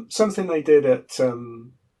 Something they did at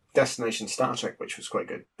Destination Star Trek, which was quite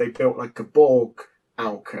good. They built like a Borg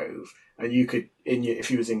alcove, and you could,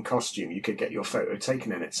 if you was in costume, you could get your photo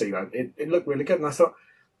taken in it. So it looked really good. And I thought,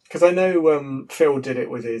 because I know Phil did it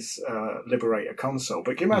with his Liberator console,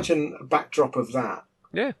 but can you imagine a backdrop of that?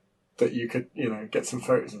 Yeah. That you could, get some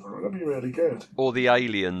photos of. That'd be really good. Or the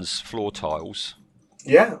aliens floor tiles.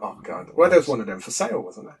 Yeah. Oh God. Well, there was one of them for sale,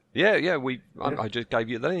 wasn't there? Yeah. I just gave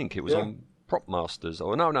you the link. It was on Prop Masters.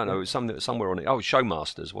 Or no. It was somewhere on it. Oh,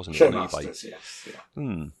 Showmasters, wasn't it? Showmasters, yes.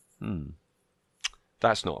 Yeah.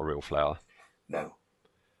 That's not a real flower. No.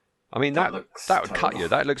 I mean, that would cut you.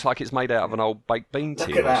 That looks like it's made out of an old baked bean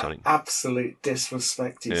tin or something. Look at that absolute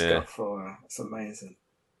disrespect he's got for her. It's amazing.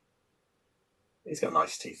 He's got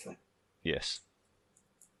nice teeth, though. Yes.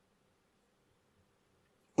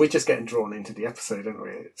 We're just getting drawn into the episode, aren't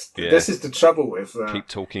we? This is the trouble with... keep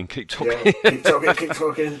talking. Yeah, keep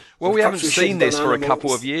talking. Well, we haven't seen this for a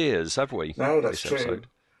couple of years, have we? No, that's true.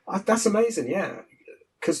 That's amazing, yeah.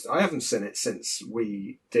 Because I haven't seen it since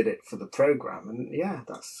we did it for the programme. And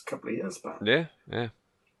that's a couple of years back. Yeah.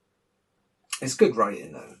 It's good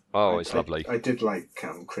writing, though. Oh, it's lovely. I did like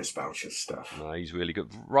Chris Boucher's stuff. No, he's really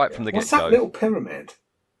good. Right from the get-go. What's that little pyramid?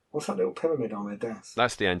 What's that little pyramid on their desk?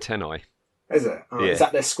 That's the antennae. Is it? Oh, yeah. Is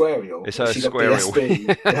that their squarial? It's her squarial.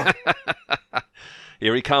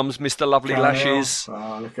 Here he comes, Mr. Lovely Lashes.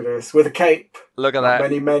 Oh, look at this. With a cape. Look at that.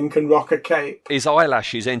 Many men can rock a cape. His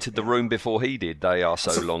eyelashes entered the room before he did. They are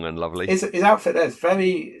so long and lovely. His outfit there is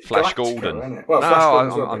very Flash Gordon. Isn't it? Well,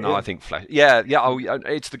 Flash Gordon. I think Flash. Yeah. Oh,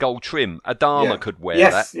 it's the gold trim. Adama could wear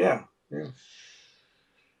that. Yeah.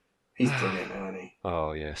 He's brilliant, isn't he?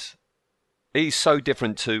 Oh, yes. He's so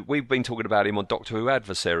different to... We've been talking about him on Doctor Who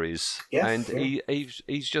Adversaries. Yes, and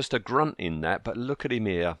he's just a grunt in that, but look at him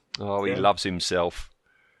here. Oh, he loves himself.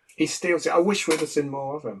 He steals it. I wish we'd have seen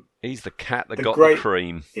more of him. He's the cat that got the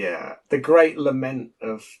cream. Yeah. The great lament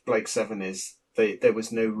of Blake Seven is there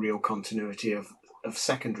was no real continuity of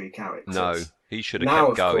secondary characters. No, he should have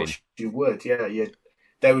kept going. Now, of course, you would. Yeah,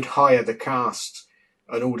 they would hire the cast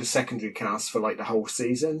and all the secondary cast for like the whole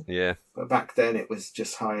season. Yeah. But back then it was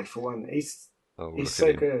just hired for one. He's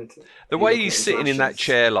so good. The way he's sitting in that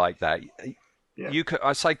chair like that,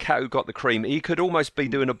 I say cat who got the cream, he could almost be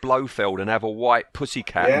doing a Blofeld and have a white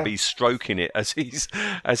pussycat and be stroking it as he's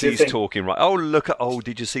talking. Right. Oh,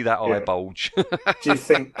 did you see that eye bulge? Do you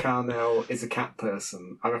think Carnell is a cat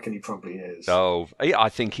person? I reckon he probably is. Oh, I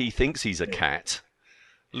think he thinks he's a cat.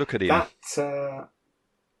 Look at him.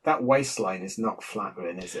 That waistline is not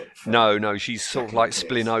flattering, is it? No, she's sort of like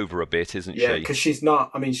spilling over a bit, isn't she? Yeah, because she's not.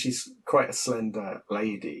 I mean, she's quite a slender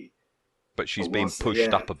lady, but she's being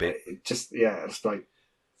pushed up a bit. It's like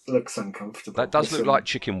looks uncomfortable. That does look like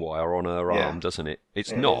chicken wire on her arm, doesn't it?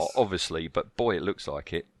 It's not, obviously, but boy, it looks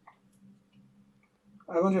like it.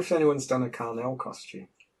 I wonder if anyone's done a Carnell costume.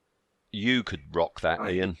 You could rock that,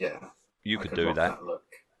 Ian. Yeah, you could do that. Look.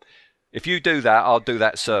 If you do that, I'll do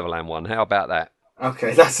that Servalan one. How about that?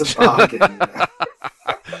 Okay, that's a bargain.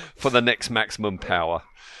 For the next maximum power.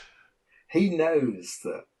 He knows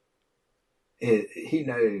that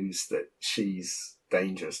she's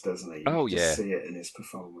dangerous, doesn't he? You just see it in his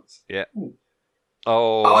performance. Yeah. Ooh.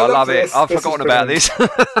 Oh, I love it. I've forgotten about this.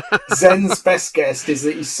 Zen's best guess is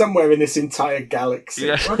that he's somewhere in this entire galaxy.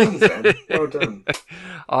 Yeah. Well done, Zen. Well done.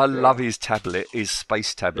 I love his tablet, his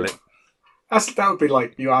space tablet. Yeah. That would be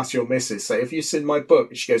like you ask your missus, say, have you seen my book?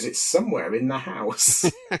 And she goes, it's somewhere in the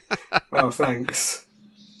house. Oh, thanks.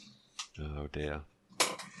 Oh, dear.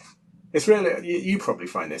 It's really, you probably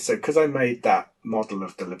find this, so because I made that model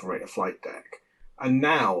of the Liberator flight deck, and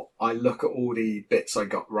now I look at all the bits I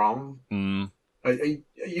got wrong.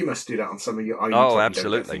 You must do that on some of your...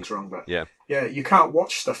 absolutely. Don't get things wrong, but yeah, you can't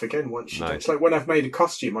watch stuff again once you do. It's like when I've made a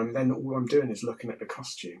costume, all I'm doing is looking at the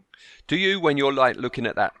costume. Do you, when you're like looking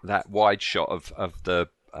at that wide shot of the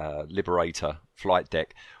Liberator flight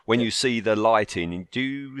deck, when you see the lighting, do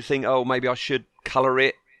you think, oh, maybe I should colour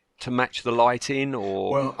it to match the lighting?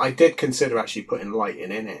 Or Well, I did consider actually putting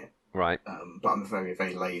lighting in it. Right. But I'm a very,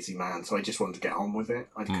 very lazy man, so I just wanted to get on with it.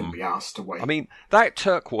 I couldn't be asked to wait. I mean, that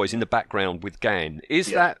turquoise in the background with Gan,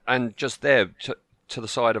 is that, and just there to the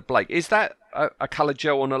side of Blake, is that a colour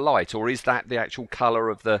gel on a light, or is that the actual colour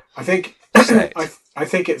of the I think set? I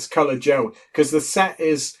think it's colour gel, because the set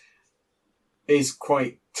is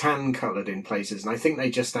quite tan coloured in places, and I think they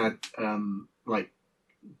just had like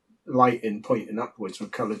lighting pointing upwards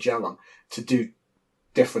with colour gel on to do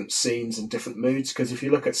different scenes and different moods, because if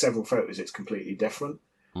you look at several photos it's completely different,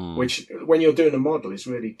 which when you're doing a model is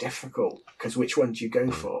really difficult, because which one do you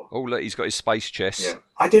go for? Oh, look, he's got his space chest.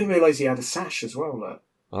 I didn't realise he had a sash as well. Look.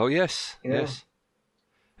 Oh yes.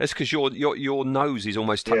 That's because your nose is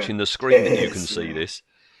almost touching the screen and you can see this.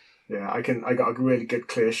 I got a really good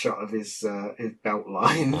clear shot of his belt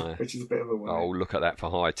line, which is a bit of a way. Oh, look at that for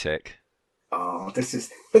high tech. Oh,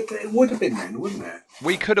 but it would have been then, wouldn't it?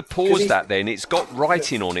 We could have paused that then. It's got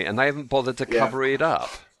writing on it and they haven't bothered to cover it up.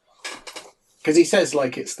 Because he says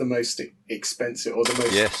like it's the most expensive or the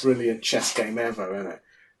most brilliant chess game ever, isn't it?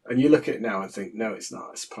 And you look at it now and think, no, it's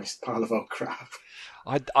not. It's a pile of old crap.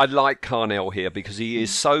 I like Carnell here because he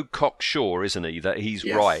is so cocksure, isn't he, that he's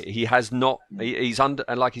right. He has not. He's under,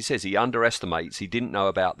 and like he says, he underestimates. He didn't know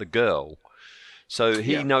about the girl, so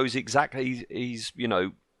he knows exactly. He's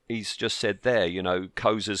just said there.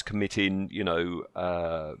 Kozer's committing.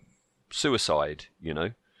 Suicide.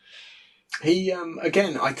 He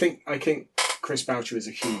again. I think Chris Boucher is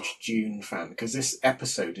a huge Dune fan, because this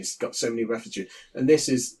episode has got so many references, and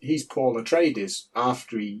he's Paul Atreides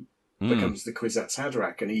after he becomes the Kwisatz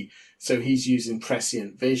Haderach, and he's using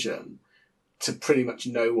prescient vision to pretty much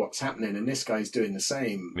know what's happening, and this guy's doing the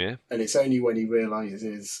same. Yeah. And it's only when he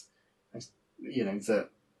realises, that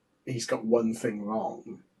he's got one thing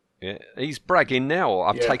wrong. Yeah, he's bragging now.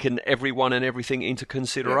 I've taken everyone and everything into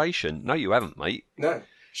consideration. Yeah. No, you haven't, mate. No.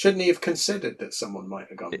 Shouldn't he have considered that someone might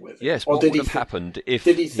have gone with it? Yes, what would have happened if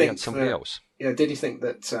he had somebody else? Yeah, did he think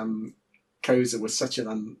that Koza was such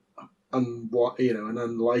an an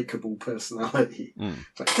unlikable personality?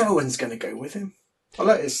 Like, no one's going to go with him. Oh,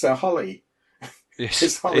 look, it's Holly. Yes,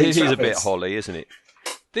 it's Holly it is a bit Holly, isn't it?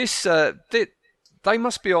 This, they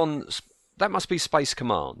must be on... That must be Space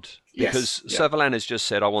Command, because Servalan has just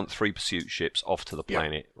said, I want 3 pursuit ships off to the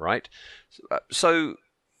planet, right? So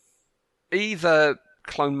either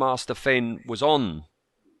Clone Master Fenn was on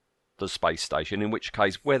the space station, in which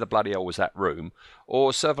case, where the bloody hell was that room, or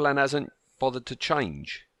Servalan hasn't bothered to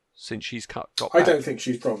change since she's got back. I don't think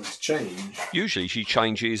she's bothered to change. Usually she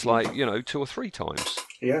changes 2 or 3 times.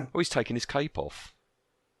 Yeah. Oh, he's taking his cape off.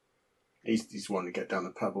 He's wanting to get down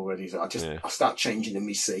the pub already. So I'll start changing in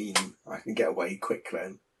my scene. I can get away quick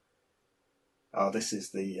then. Oh, this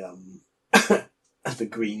is the the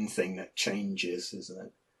green thing that changes, isn't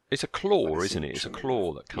it? It's a claw, isn't it? It's a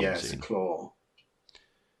claw that comes in. Yeah, it's a claw.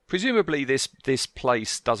 Presumably this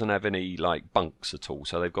place doesn't have any bunks at all,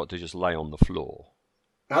 so they've got to just lay on the floor.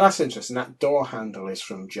 Now that's interesting. That door handle is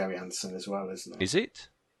from Jerry Anderson as well, isn't it? Is it?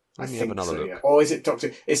 I think have another so, look. yeah. Or is it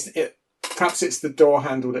Doctor? Perhaps it's the door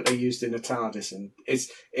handle that they used in the TARDIS, and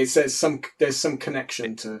it says there's some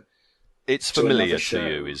connection to. It's familiar to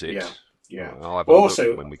you, is it? Yeah. Well,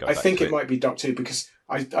 also, when we go I back think to it might be Doctor Who, because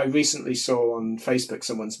I recently saw on Facebook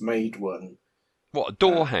someone's made one. What, a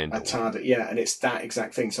door handle? A TARDIS, yeah, and it's that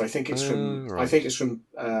exact thing. So I think it's from. Right. I think it's from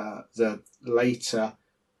the later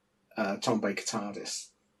Tom Baker TARDIS.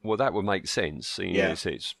 Well, that would make sense. Seeing as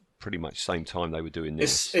it's pretty much the same time they were doing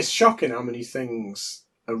this. It's shocking how many things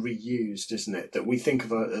are reused, isn't it? That we think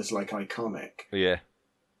of it as iconic. Yeah.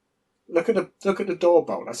 Look at the door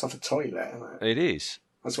bolt. That's off a toilet, isn't it? It is.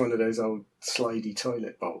 That's one of those old slidey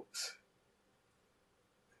toilet bolts.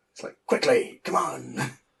 It's like, quickly, come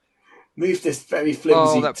on, move this very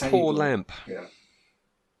flimsy. Oh, that table. poor lamp. Yeah.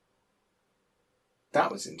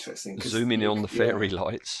 That was interesting. Zooming in on the fairy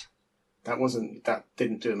lights. That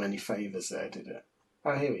didn't do him any favours there, did it?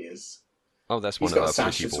 Oh, here he is. Oh, that's one of our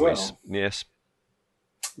pretty boys. Well. Yes.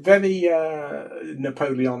 Very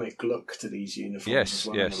Napoleonic look to these uniforms. Yes, as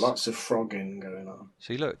well. yes. Lots of frogging going on.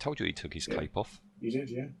 See, look, told you he took his cape off. You did,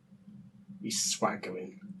 yeah. He's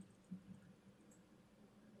swaggering.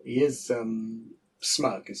 He is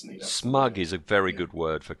smug, isn't he? Smug is a very good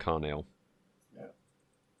word for Carnell. Yeah.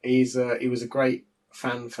 He was a great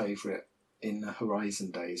fan favourite in the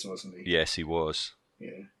Horizon days, wasn't he? Yes, he was.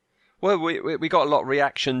 Yeah. Well, we got a lot of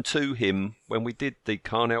reaction to him when we did the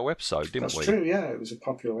Carnell episode, didn't we? That's true, yeah. It was a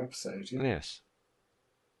popular episode, yeah. Yes.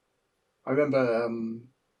 I remember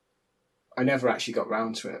I never actually got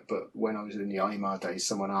round to it, but when I was in the IMAR days,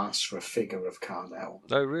 someone asked for a figure of Carnell.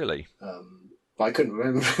 Oh, really? But I couldn't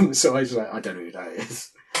remember him, so I was like, I don't know who that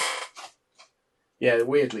is. Yeah,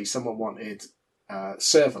 weirdly, someone wanted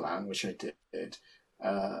Servalan, which I did,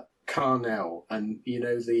 Carnell, and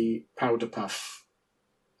the Powder Puff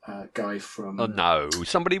guy from... Oh, no.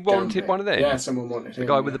 Somebody wanted Gambit. one of them? Yeah, someone wanted him. The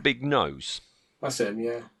guy with the big nose? That's him,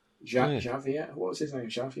 yeah. Javier? What was his name?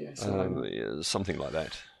 Javier? Something like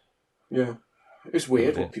that. Yeah. It was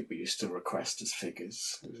weird what people used to request as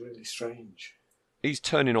figures. It was really strange. He's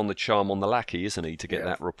turning on the charm on the lackey, isn't he, to get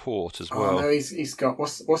that report as well? Oh, no, he's got...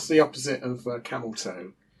 What's the opposite of camel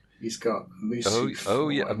toe? He's got moose. Oh,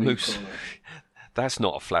 yeah, a moose. That's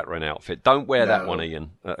not a flattering outfit. Don't wear that one,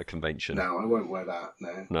 Ian, at a convention. No, I won't wear that,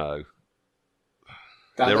 no. No.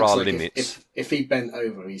 That there are limits. If he bent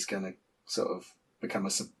over, he's going to sort of become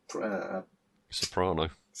a soprano. Soprano.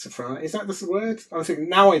 Is that the word? I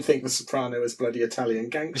think the soprano is bloody Italian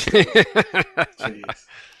gangster. Jeez.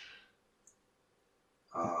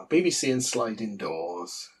 BBC and sliding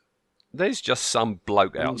doors. There's just some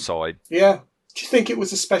bloke outside. Yeah. Do you think it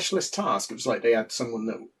was a specialist task? It was like they had someone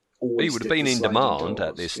that always... He would have been in demand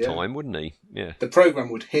at this time, wouldn't he? Yeah. The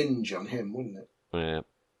programme would hinge on him, wouldn't it? Yeah.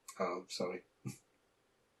 Oh, sorry.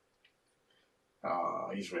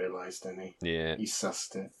 He's realised, hasn't he? Yeah. He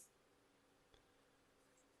sussed it.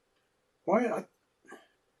 Why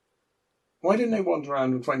didn't they wander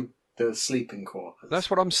around and find the sleeping quarters? That's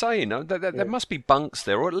what I'm saying. There must be bunks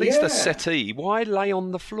there, or at least a settee. Why lay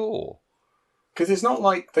on the floor? Because it's not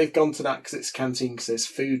like they've gone to that because it's canteen because there's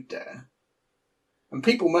food there. And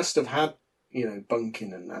people must have had,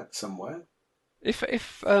 bunking and that somewhere. If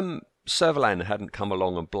Servalan hadn't come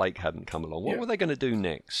along and Blake hadn't come along, what were they going to do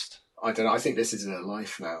next? I don't know. I think this is their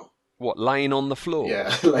life now. What, laying on the floor?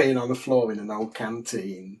 Yeah, laying on the floor in an old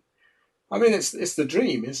canteen. I mean, it's the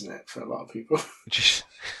dream, isn't it, for a lot of people?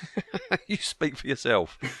 You speak for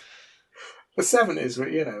yourself. The 70s,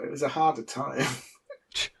 it was a harder time.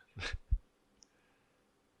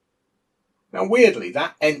 Now, weirdly,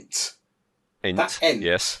 that Ent,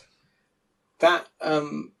 yes, that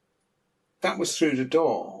was through the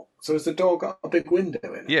door. So has the door got a big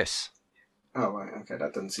window in it? Yes. Oh, right, okay,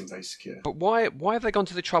 that doesn't seem very secure. But why have they gone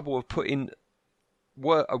to the trouble of putting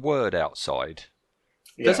a word outside?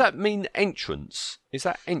 Yeah. Does that mean entrance? Is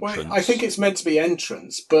that entrance? Well, I think it's meant to be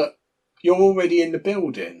entrance, but you're already in the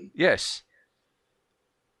building. Yes.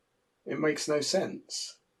 It makes no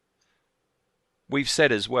sense. We've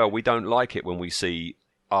said as well we don't like it when we see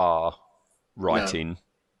R writing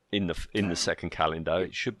in the second calendar.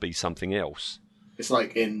 It should be something else. It's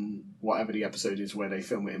like in whatever the episode is where they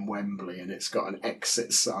film it in Wembley and it's got an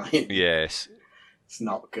exit sign. Yes. It's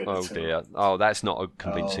not good. Oh dear. Oh, that's not a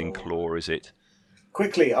convincing claw, is it?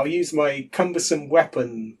 Quickly, I'll use my cumbersome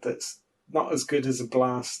weapon that's not as good as a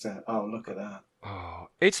blaster. Oh, look at that. Oh,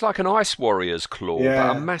 it's like an Ice Warrior's claw,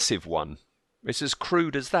 but a massive one. It's as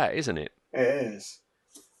crude as that, isn't it? It is.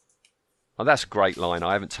 Oh, that's a great line.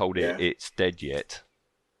 I haven't told it it's dead yet.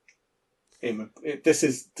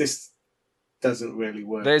 This doesn't really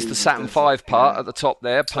work. There's the Saturn V part at the top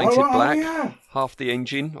there, painted black. Yeah. Half the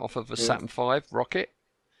engine off of a Saturn V rocket.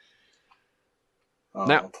 Oh,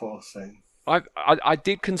 now, poor thing. I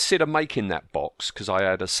did consider making that box because I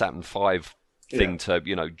had a Saturn V thing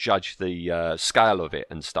to judge the scale of it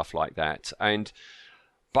and stuff like that.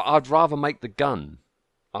 But I'd rather make the gun.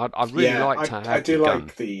 I'd really like to have the gun. I do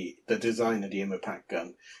like the design of the Impact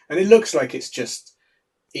gun, and it looks like it's just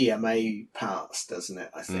EMA parts, doesn't it?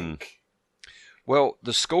 I think. Well,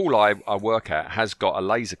 the school I work at has got a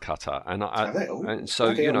laser cutter, and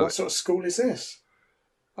so what sort of school is this?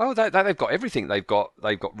 Oh, they've got everything. They've got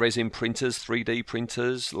resin printers, 3D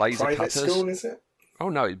printers, laser cutters. Private school, is it? Oh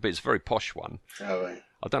no, but it's a very posh one. Oh right.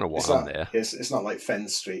 I don't know why I'm there. It's not like Fenn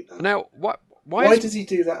Street. Then. Now, why does he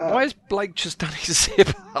do that? Why has Blake just done his zip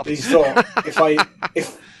up? He thought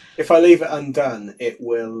if I leave it undone, it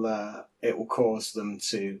will cause them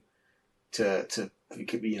to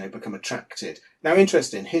become attracted. Now,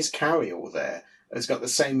 interesting. His carryall there has got the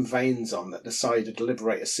same veins on that the side of the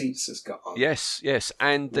Liberator seats has got on. Yes,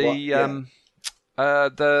 and the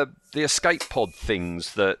escape pod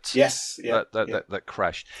things that that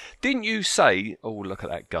crashed. Didn't you say? Oh, look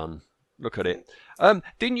at that gun! Look at it.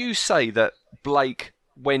 Didn't you say that Blake,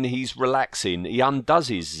 when he's relaxing, he undoes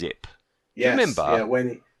his zip? Yes, do you remember? Yeah,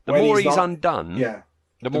 when he's undone. Yeah.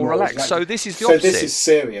 The more relaxed. So this is the opposite. So this is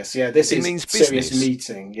serious. Yeah, this means serious business.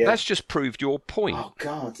 meeting. Yeah. That's just proved your point. Oh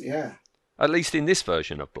God, yeah. At least in this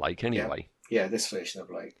version of Blake, anyway. Yeah, this version of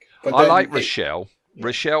Blake. But I like Rochelle.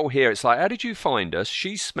 Rochelle here, it's like, how did you find us?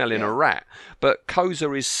 She's smelling a rat. But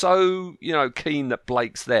Koza is so, keen that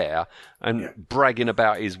Blake's there and bragging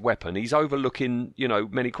about his weapon. He's overlooking,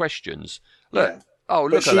 many questions. Look,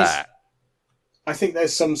 look at that. I think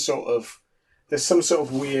there's some sort of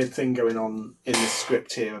weird thing going on in the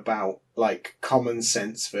script here about like common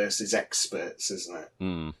sense versus experts, isn't it?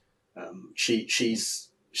 Mm.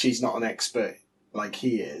 She's not an expert like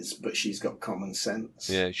he is, but she's got common sense.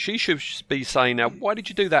 Yeah, she should be saying now, why did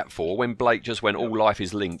you do that for? When Blake just went, all life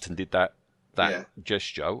is linked, and did that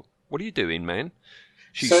gesture. What are you doing, man?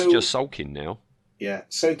 She's just sulking now. Yeah.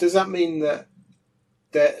 So does that mean that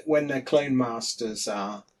when their clone masters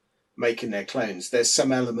are making their clones, there's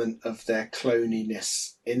some element of their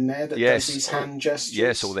cloniness in there that does these hand gestures?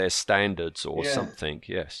 Yes, or their standards or something,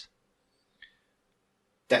 yes.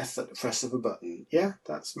 Death at the press of a button. Yeah,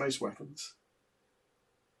 that's most weapons.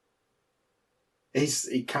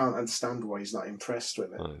 He can't understand why he's not impressed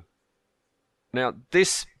with it. No. Now,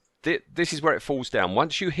 this is where it falls down.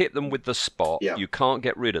 Once you hit them with the spot, you can't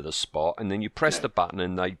get rid of the spot, and then you press the button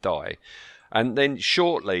and they die. And then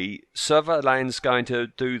shortly, Sutherland's going to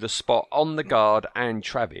do the spot on the guard and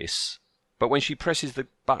Travis, but when she presses the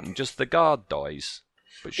button, just the guard dies.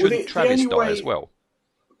 But shouldn't Travis die as well?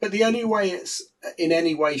 But the only way it's, in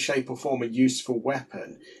any way, shape or form, a useful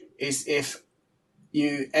weapon is if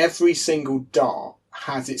every single dot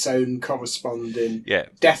has its own corresponding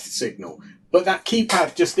death signal. But that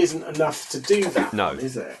keypad just isn't enough to do that,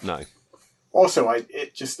 is it? No. Also,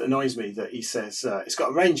 it just annoys me that he says it's got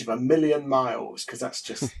a range of 1,000,000 miles, because that's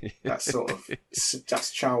just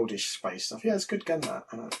that's childish space stuff. Yeah, it's good gun, that.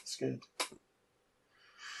 I know, it's good.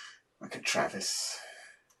 Look at Travis.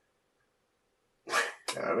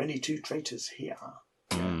 There are only 2 traitors here.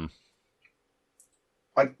 Mm.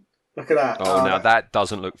 Look at that. Oh, now that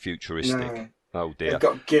doesn't look futuristic. No. Oh, dear. They've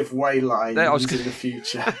got giveaway lines in the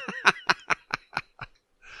future.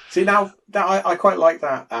 See, now, I quite like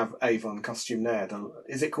that Avon costume there.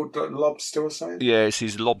 Is it called the Lobster or something? Yeah, it's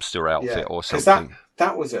his lobster outfit or something.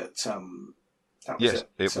 That was at...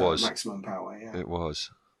 it was. Maximum Power, yeah. It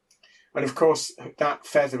was. And, of course, that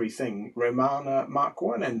feathery thing, Romana Mark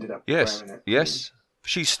 1 ended up wearing it. Yes.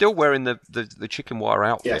 She's still wearing the chicken wire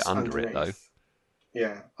outfit underneath it, though.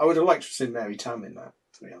 Yeah. I would have liked to have seen Mary Tam in that,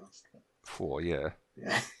 to be honest.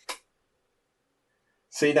 Yeah.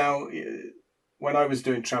 See, now, when I was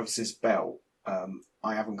doing Travis's belt,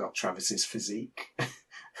 I haven't got Travis's physique,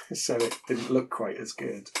 so it didn't look quite as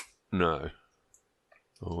good. No.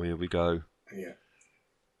 Oh, here we go. Yeah.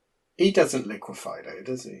 He doesn't liquefy, though,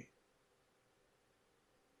 does he?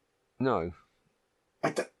 No.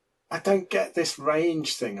 I don't get this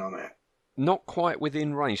range thing on it. Not quite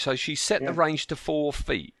within range. So she set the range to 4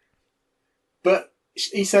 feet. But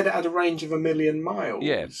he said it had a range of 1,000,000 miles.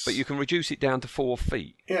 Yeah, but you can reduce it down to 4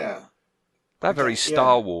 feet. Yeah. They're very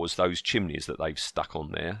Star Wars, those chimneys that they've stuck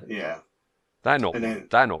on there. Yeah. They're not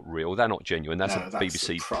real. They're not genuine. That's a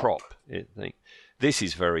BBC prop. This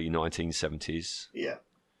is very 1970s. Yeah.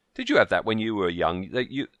 Did you have that when you were young?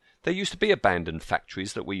 There used to be abandoned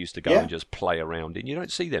factories that we used to go and just play around in. You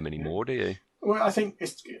don't see them anymore, do you? Well, I think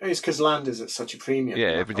it's because land is at such a premium. Yeah,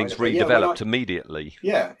 everything's redeveloped immediately.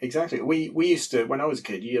 Yeah, exactly. We used to, when I was a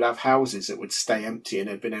kid, you'd have houses that would stay empty and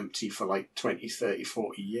had been empty for like 20, 30,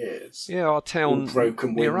 40 years. Yeah, our town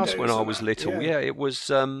broken near us when I was little. Yeah, it was.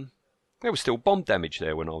 There was still bomb damage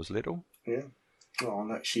there when I was little. Yeah. Oh,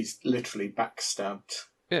 look, she's literally backstabbed.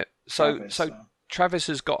 Yeah. So Travis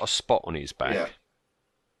has got a spot on his back. Yeah.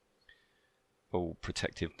 Oh,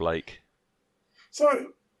 protective Blake.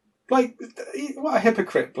 So, like, what a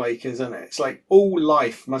hypocrite Blake is, isn't it? It's like all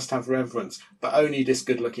life must have reverence, but only this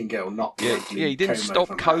good-looking girl, not he didn't stop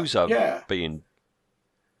Koza being.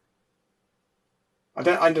 I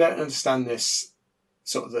don't understand this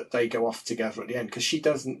sort of that they go off together at the end, because she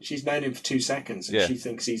doesn't. She's known him for 2 seconds, and she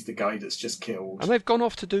thinks he's the guy that's just killed. And they've gone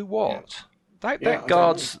off to do what? Yeah. That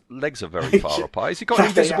guard's legs are very far apart. Has he got an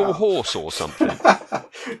invisible horse or something?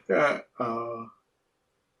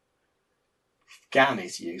 Gan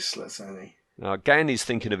is useless, isn't he? Gan is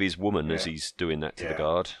thinking of his woman as he's doing that to the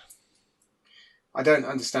guard. I don't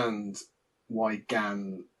understand why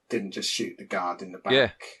Gan didn't just shoot the guard in the back.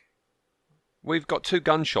 Yeah. We've got 2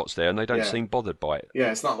 gunshots there and they don't seem bothered by it.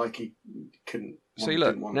 Yeah, it's not like he couldn't... See,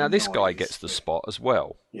 look, now this guy gets the spot as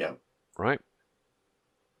well. Yeah. Right?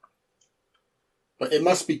 But it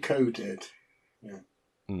must be coded. Yeah.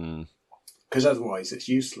 Because otherwise it's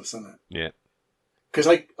useless, isn't it? Yeah. Because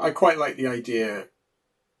I quite like the idea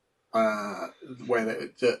where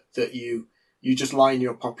that you just line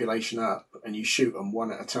your population up and you shoot them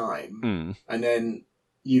one at a time, and then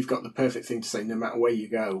you've got the perfect thing to say. No matter where you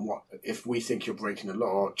go, what if we think you're breaking the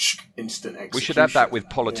law? Instant execution. We should have that with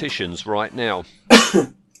politicians right now.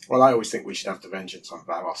 Well, I always think we should have the vengeance on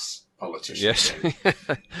Varos politicians. Yes,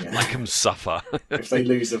 make them suffer. If they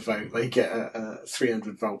lose a vote, they get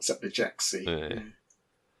 300 volts up the jack seat. Yeah.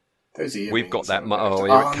 Those earrings. We've got that. Here it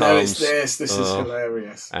comes. No, it's this. This is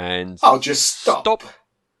hilarious. And I'll just stop.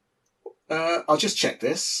 I'll just check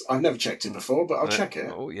this. I've never checked it before, but I'll check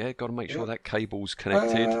it. Oh yeah, got to make sure that cable's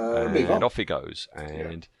connected. And off he goes.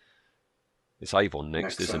 And it's Avon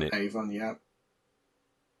next, isn't it? Avon, yeah.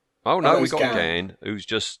 Oh no, we got Gan, who's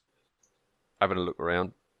just having a look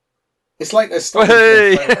around. It's like they're stopping.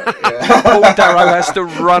 Hey! Paul Darrow has to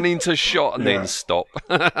run into shot and then stop.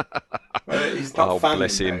 He's not fanning,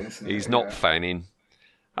 bless him. Though, he's not fanning.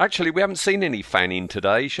 Actually, we haven't seen any fanning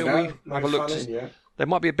today. Shall we have a look? There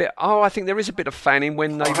might be a bit. Oh, I think there is a bit of fanning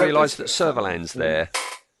when they realise that Servalan's there.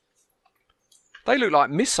 They look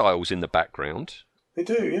like missiles in the background. They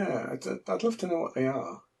do, yeah. I'd love to know what they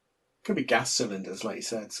are. Could be gas cylinders, like you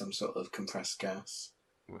said, some sort of compressed gas.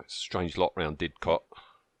 That's a strange lot round Didcot.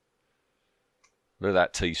 Look at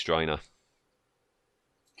that tea strainer.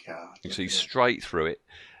 God, you see straight through it.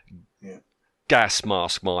 Yeah. Gas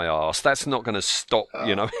mask my arse. That's not going to stop,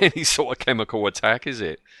 any sort of chemical attack, is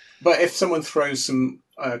it? But if someone throws some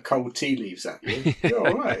cold tea leaves at you, you're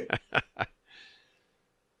all right.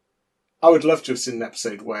 I would love to have seen an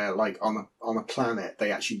episode where, like, on a planet,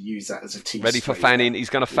 they actually use that as a tea. Ready for fanning?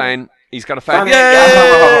 He's going to fan. Yeah. He's going to fan.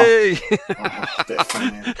 Yay! Bit of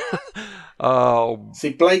fanning. Oh,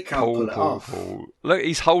 see, Blake can't pull it off. Look,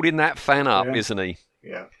 he's holding that fan up, isn't he?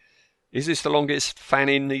 Yeah. Is this the longest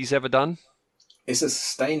fanning he's ever done? It's a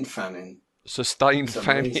sustained fanning. Sustained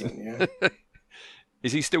fanning. Yeah.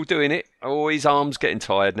 Is he still doing it? Oh, his arm's getting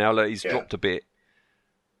tired now. Look, he's dropped a bit.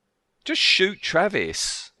 Just shoot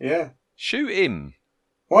Travis. Yeah. Shoot him.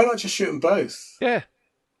 Why not just shoot them both? Yeah.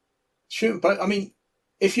 Shoot them both. I mean,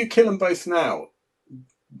 if you kill them both now,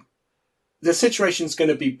 the situation's going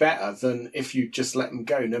to be better than if you just let them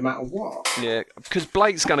go no matter what. Yeah, because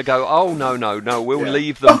Blake's going to go, oh, no, we'll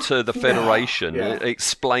leave them to the Federation,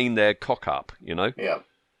 explain their cock-up, Yeah.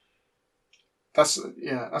 That's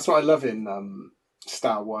what I love in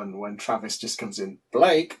Star One, when Travis just comes in,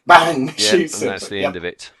 Blake, bang, shoots and him. That's the end of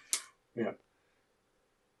it. Yeah.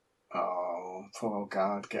 Oh, poor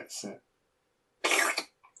guard gets it.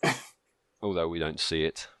 Although we don't see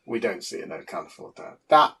it. We don't see it, no, can't afford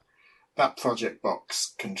that. That project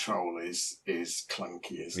box control is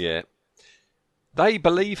clunky, isn't it? Yeah. They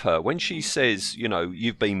believe her when she says,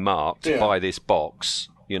 you've been marked by this box,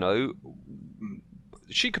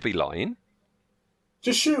 she could be lying.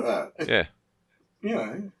 Just shoot her.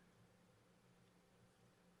 Yeah.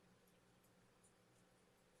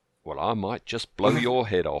 Well, I might just blow your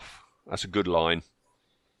head off. That's a good line.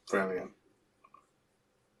 Brilliant.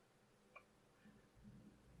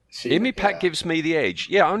 Imipac gives me the edge.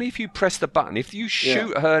 Yeah, only if you press the button. If you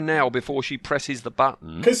shoot her now before she presses the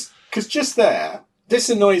button... Because just there, this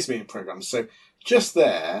annoys me in programs, so just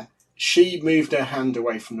there, she moved her hand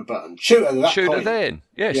away from the button. Shoot her at that point. Shoot her then,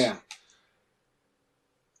 yes. Yeah.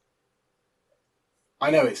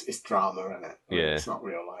 I know it's drama, isn't it? Yeah. It's not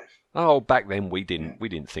real life. Oh, back then we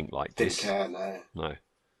didn't think like this. Didn't care, no. No.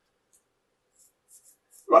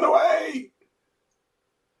 Run away!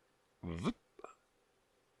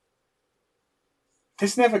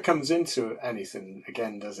 This never comes into anything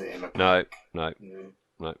again, does it? No.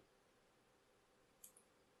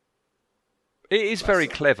 It is very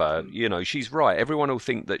clever, she's right. Everyone will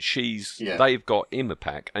think that they've got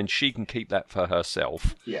Imipac and she can keep that for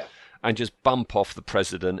herself. Yeah. And just bump off the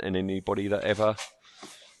president and anybody that ever,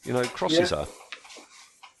 crosses her.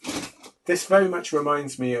 This very much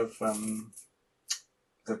reminds me of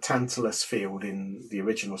the Tantalus field in the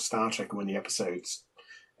original Star Trek, one of the episodes.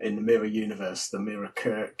 In the Mirror Universe, the Mirror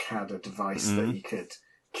Kirk had a device that he could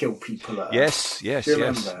kill people at. Yes. Do you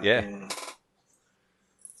remember? Yeah.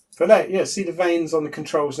 But see the veins on the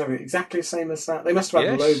controls and everything, exactly the same as that. They must have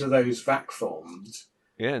had a load of those vac forms.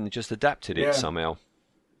 Yeah, and just adapted it somehow.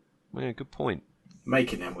 Yeah, good point.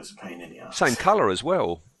 Making them was a pain in the ass. Same colour as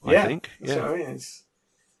well, I think. Yeah.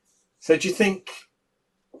 So do you think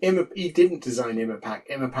he didn't design Imipac?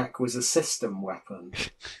 Imipac was a system weapon.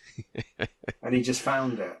 And he just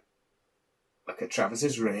found it. Look at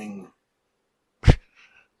Travis's ring.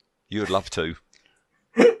 You would love to.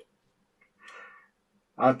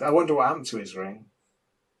 I wonder what happened to his ring.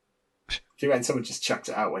 Do you reckon someone just chucked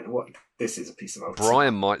it out? Went, what? This is a piece of old.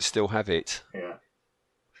 Brian might still have it. Yeah.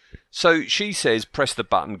 So she says, press the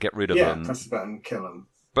button, get rid of them. Yeah, press the button, kill them.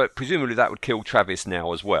 But presumably that would kill Travis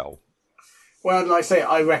now as well. Well, like I say,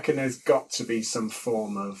 I reckon there's got to be some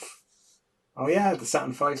form of. Oh yeah, the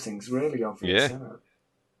Saturn V thing's really obvious, Yeah. isn't it?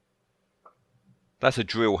 That's a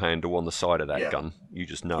drill handle on the side of that Yeah. gun. You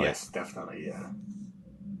just know Yes, it. definitely, yeah.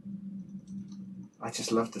 I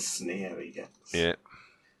just love the sneer he gets. Yeah.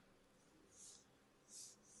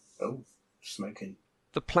 Oh, smoking.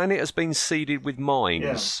 The planet has been seeded with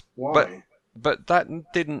mines. Yeah. Why? But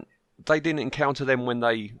they didn't encounter them when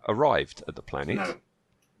they arrived at the planet. No.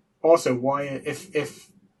 Also, why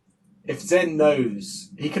if Zen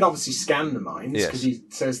knows, he can obviously scan the mines because he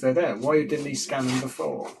says they're there. Why didn't he scan them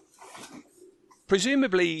before?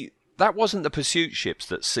 Presumably, that wasn't the pursuit ships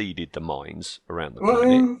that seeded the mines around the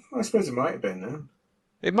planet. I suppose it might have been then.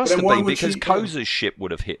 It must have been because Koza's ship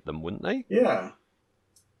would have hit them, wouldn't they? Yeah.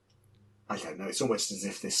 I don't know. It's almost as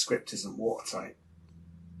if this script isn't watertight.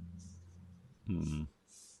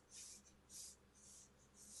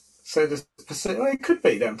 So it could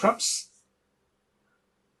be then. Perhaps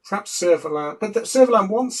Servalan, but Servalan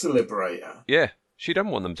wants the Liberator. Yeah, she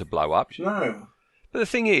doesn't want them to blow up. No. But the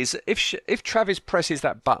thing is, if Travis presses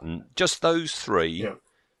that button, just those three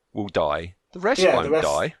will die. The rest won't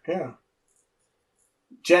die. Yeah.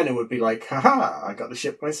 Jenna would be like, haha, I got the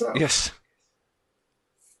ship myself. Yes.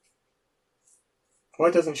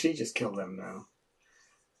 Why doesn't she just kill them now?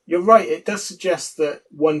 You're right, it does suggest that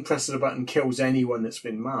one press of the button kills anyone that's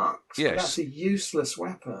been marked. Yes. But that's a useless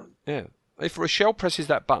weapon. Yeah. If Rochelle presses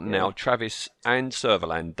that button now, Travis and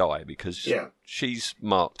Servalan die because she's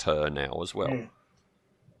marked her now as well. Yeah.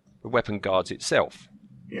 The weapon guards itself.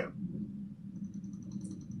 Yeah.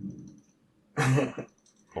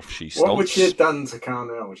 Off she stomps. What would she have done to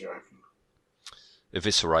Carnell, do you reckon?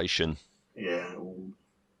 Evisceration. Yeah.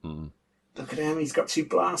 Look at him, he's got 2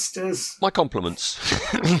 blasters. My compliments.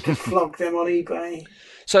 Flog them on eBay.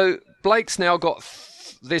 So Blake's now got...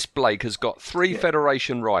 This Blake has got 3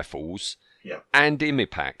 Federation rifles and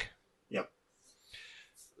Imipack. Yep.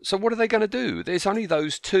 So what are they going to do? There's only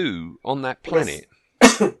those 2 on that planet.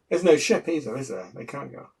 There's no ship either, is there? They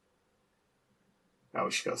can't go. Oh,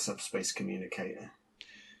 she's got a subspace communicator.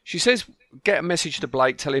 She says, get a message to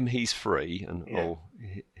Blake, tell him he's free. And,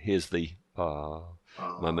 here's the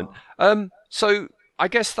moment. So I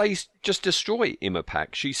guess they just destroy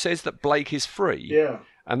Imipack. She says that Blake is free. Yeah.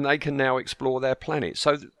 And they can now explore their planet.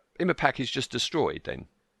 So Imipack is just destroyed then?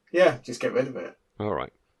 Yeah, just get rid of it. All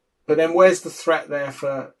right. But then where's the threat there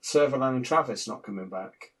for Servalan and Travis not coming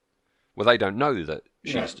back? Well, they don't know that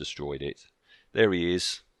she's destroyed it. There he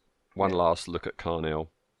is. One last look at Carnell.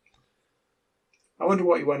 I wonder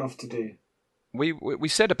what he went off to do. We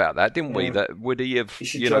said about that, didn't we? That would he have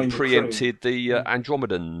preempted the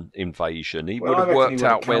Andromedan invasion? He would have worked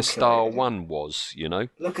out where Star 1 was,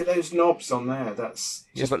 Look at those knobs on there. That's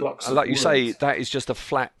just blocks of like you wood. say, that is just a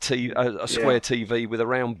flat a square TV with a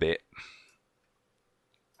round bit.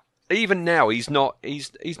 Even now, he's not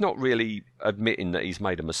really admitting that he's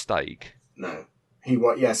made a mistake. No,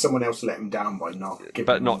 someone else let him down by not giving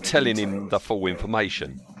but him not the telling details. him the full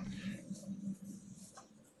information.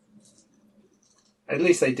 At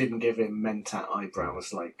least they didn't give him mentat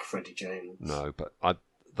eyebrows like Freddie Jones. No, but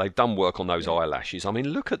they've done work on those eyelashes. I mean,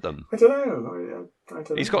 look at them. I don't know. I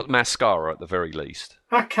don't He's know. got mascara at the very least.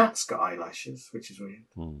 Our cat's got eyelashes, which is weird.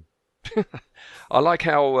 I like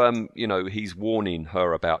how he's warning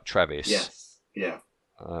her about Travis. Yes. Yeah.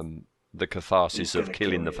 The catharsis of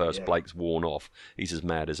killing the first Blake's worn off. He's as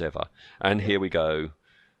mad as ever. And here we go.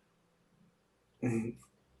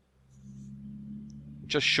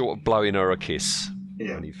 Just short of blowing her a kiss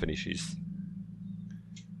when he finishes.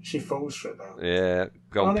 She falls for it though. Yeah,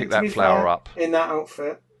 go and pick that flower up. In that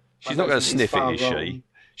outfit. She's not going to sniff it, is she?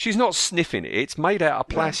 She's not sniffing it. It's made out of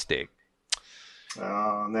plastic.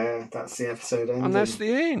 Oh, no, that's the episode ending. And that's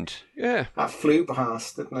the end, yeah. That flew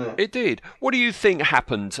past, didn't it? It did. What do you think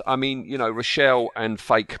happened? I mean, Rochelle and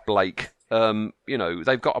fake Blake, they've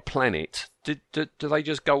got a planet. Do they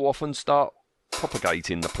just go off and start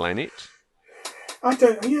propagating the planet? I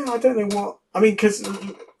don't know what... I mean, because,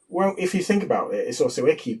 well, if you think about it, it's also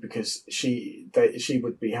icky because she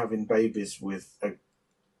would be having babies with a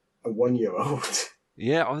 1-year-old.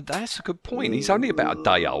 Yeah, that's a good point. He's only about a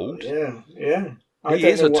day old. Yeah. He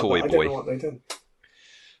is a toy boy. I don't know what they did.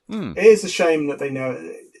 It is a shame that they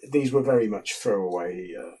know these were very much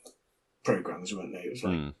throwaway programs, weren't they? It was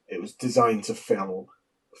like it was designed to fill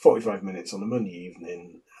 45 minutes on a Monday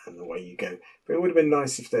evening, and away you go. But it would have been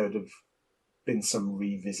nice if there would have been some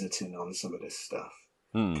revisiting on some of this stuff.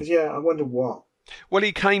 Because I wonder what. Well,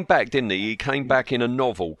 he came back, didn't he? He came back in a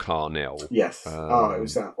novel, Carnell. Yes. It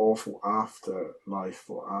was that awful afterlife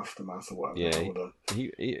or aftermath or whatever.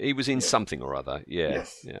 Yeah. He was in something or other. Yeah.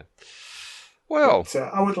 Yes. Yeah. Well,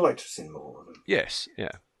 but, I would like to have seen more of them. yes,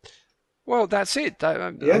 yeah. Well, that's it.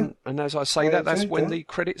 And as I say that's when the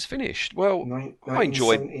credits finished. Well, I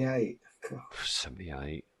enjoyed 1978.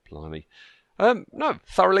 78. Blimey. No,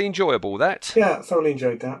 thoroughly enjoyable that. Yeah, thoroughly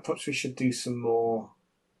enjoyed that. Perhaps we should do some more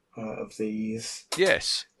of these.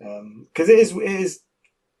 Yes. Because it is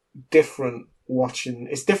different watching.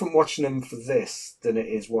 It's different watching them for this than it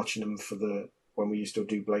is watching them for when we used to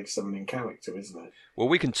do Blake Seven in character, isn't it? Well,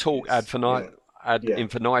 we can talk ad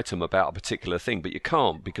infinitum about a particular thing, but you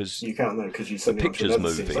can't because you can't know because the picture's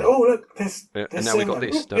moving. Like, oh look, there's and now we got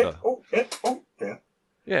this.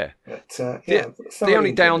 Yeah. But, the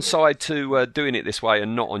only downside to doing it this way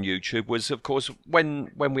and not on YouTube was, of course,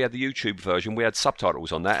 when we had the YouTube version, we had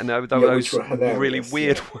subtitles on that, and they were those really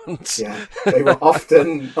weird ones. Yeah, they were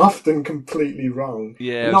often completely wrong.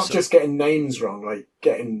 Yeah, not just getting names wrong, like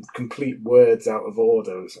getting complete words out of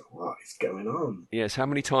order. It was like, what is going on? Yes, how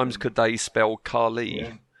many times could they spell Carly?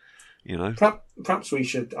 Yeah. You know, perhaps I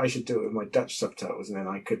should do it with my Dutch subtitles, and then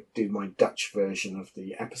I could do my Dutch version of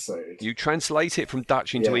the episode. You translate it from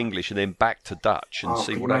Dutch into English and then back to Dutch and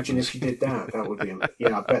see what happens. Imagine if you did that. That would be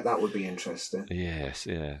I bet that would be interesting. Yes,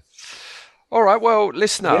 yeah. All right, well,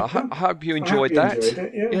 listener, I hope you enjoyed that.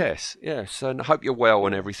 Yes, and I hope you're well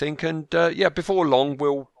and everything. And before long,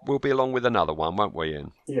 we'll be along with another one, won't we,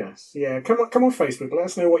 Ian? Yes, yeah. Come on Facebook. Let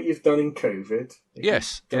us know what you've done in COVID.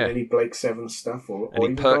 Yes, done any Blake 7 stuff or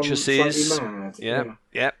any purchases? Slightly mad.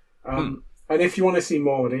 Yeah. And if you want to see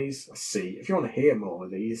more of these, if you want to hear more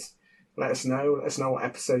of these, let us know. Let us know what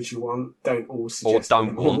episodes you want. Don't all suggest or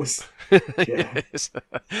don't want. Yes.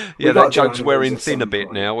 That joke's wearing thin a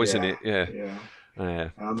bit now, isn't it? Yeah.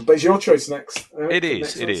 But it's your choice next. It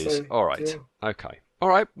is. So, all right. Yeah. Okay. All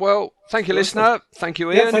right. Well, thank you, listener. Thank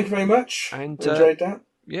you, Ian. Yeah, thank you very much. And enjoyed that.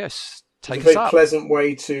 Yes. Take it's a us very up. Pleasant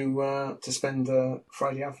way to spend a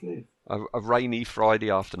Friday afternoon. A rainy Friday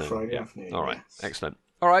afternoon. Friday afternoon. All right. Yes. Excellent.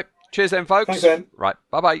 All right. Cheers then, folks. Thanks, then. Right.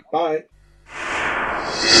 Bye-bye. Bye.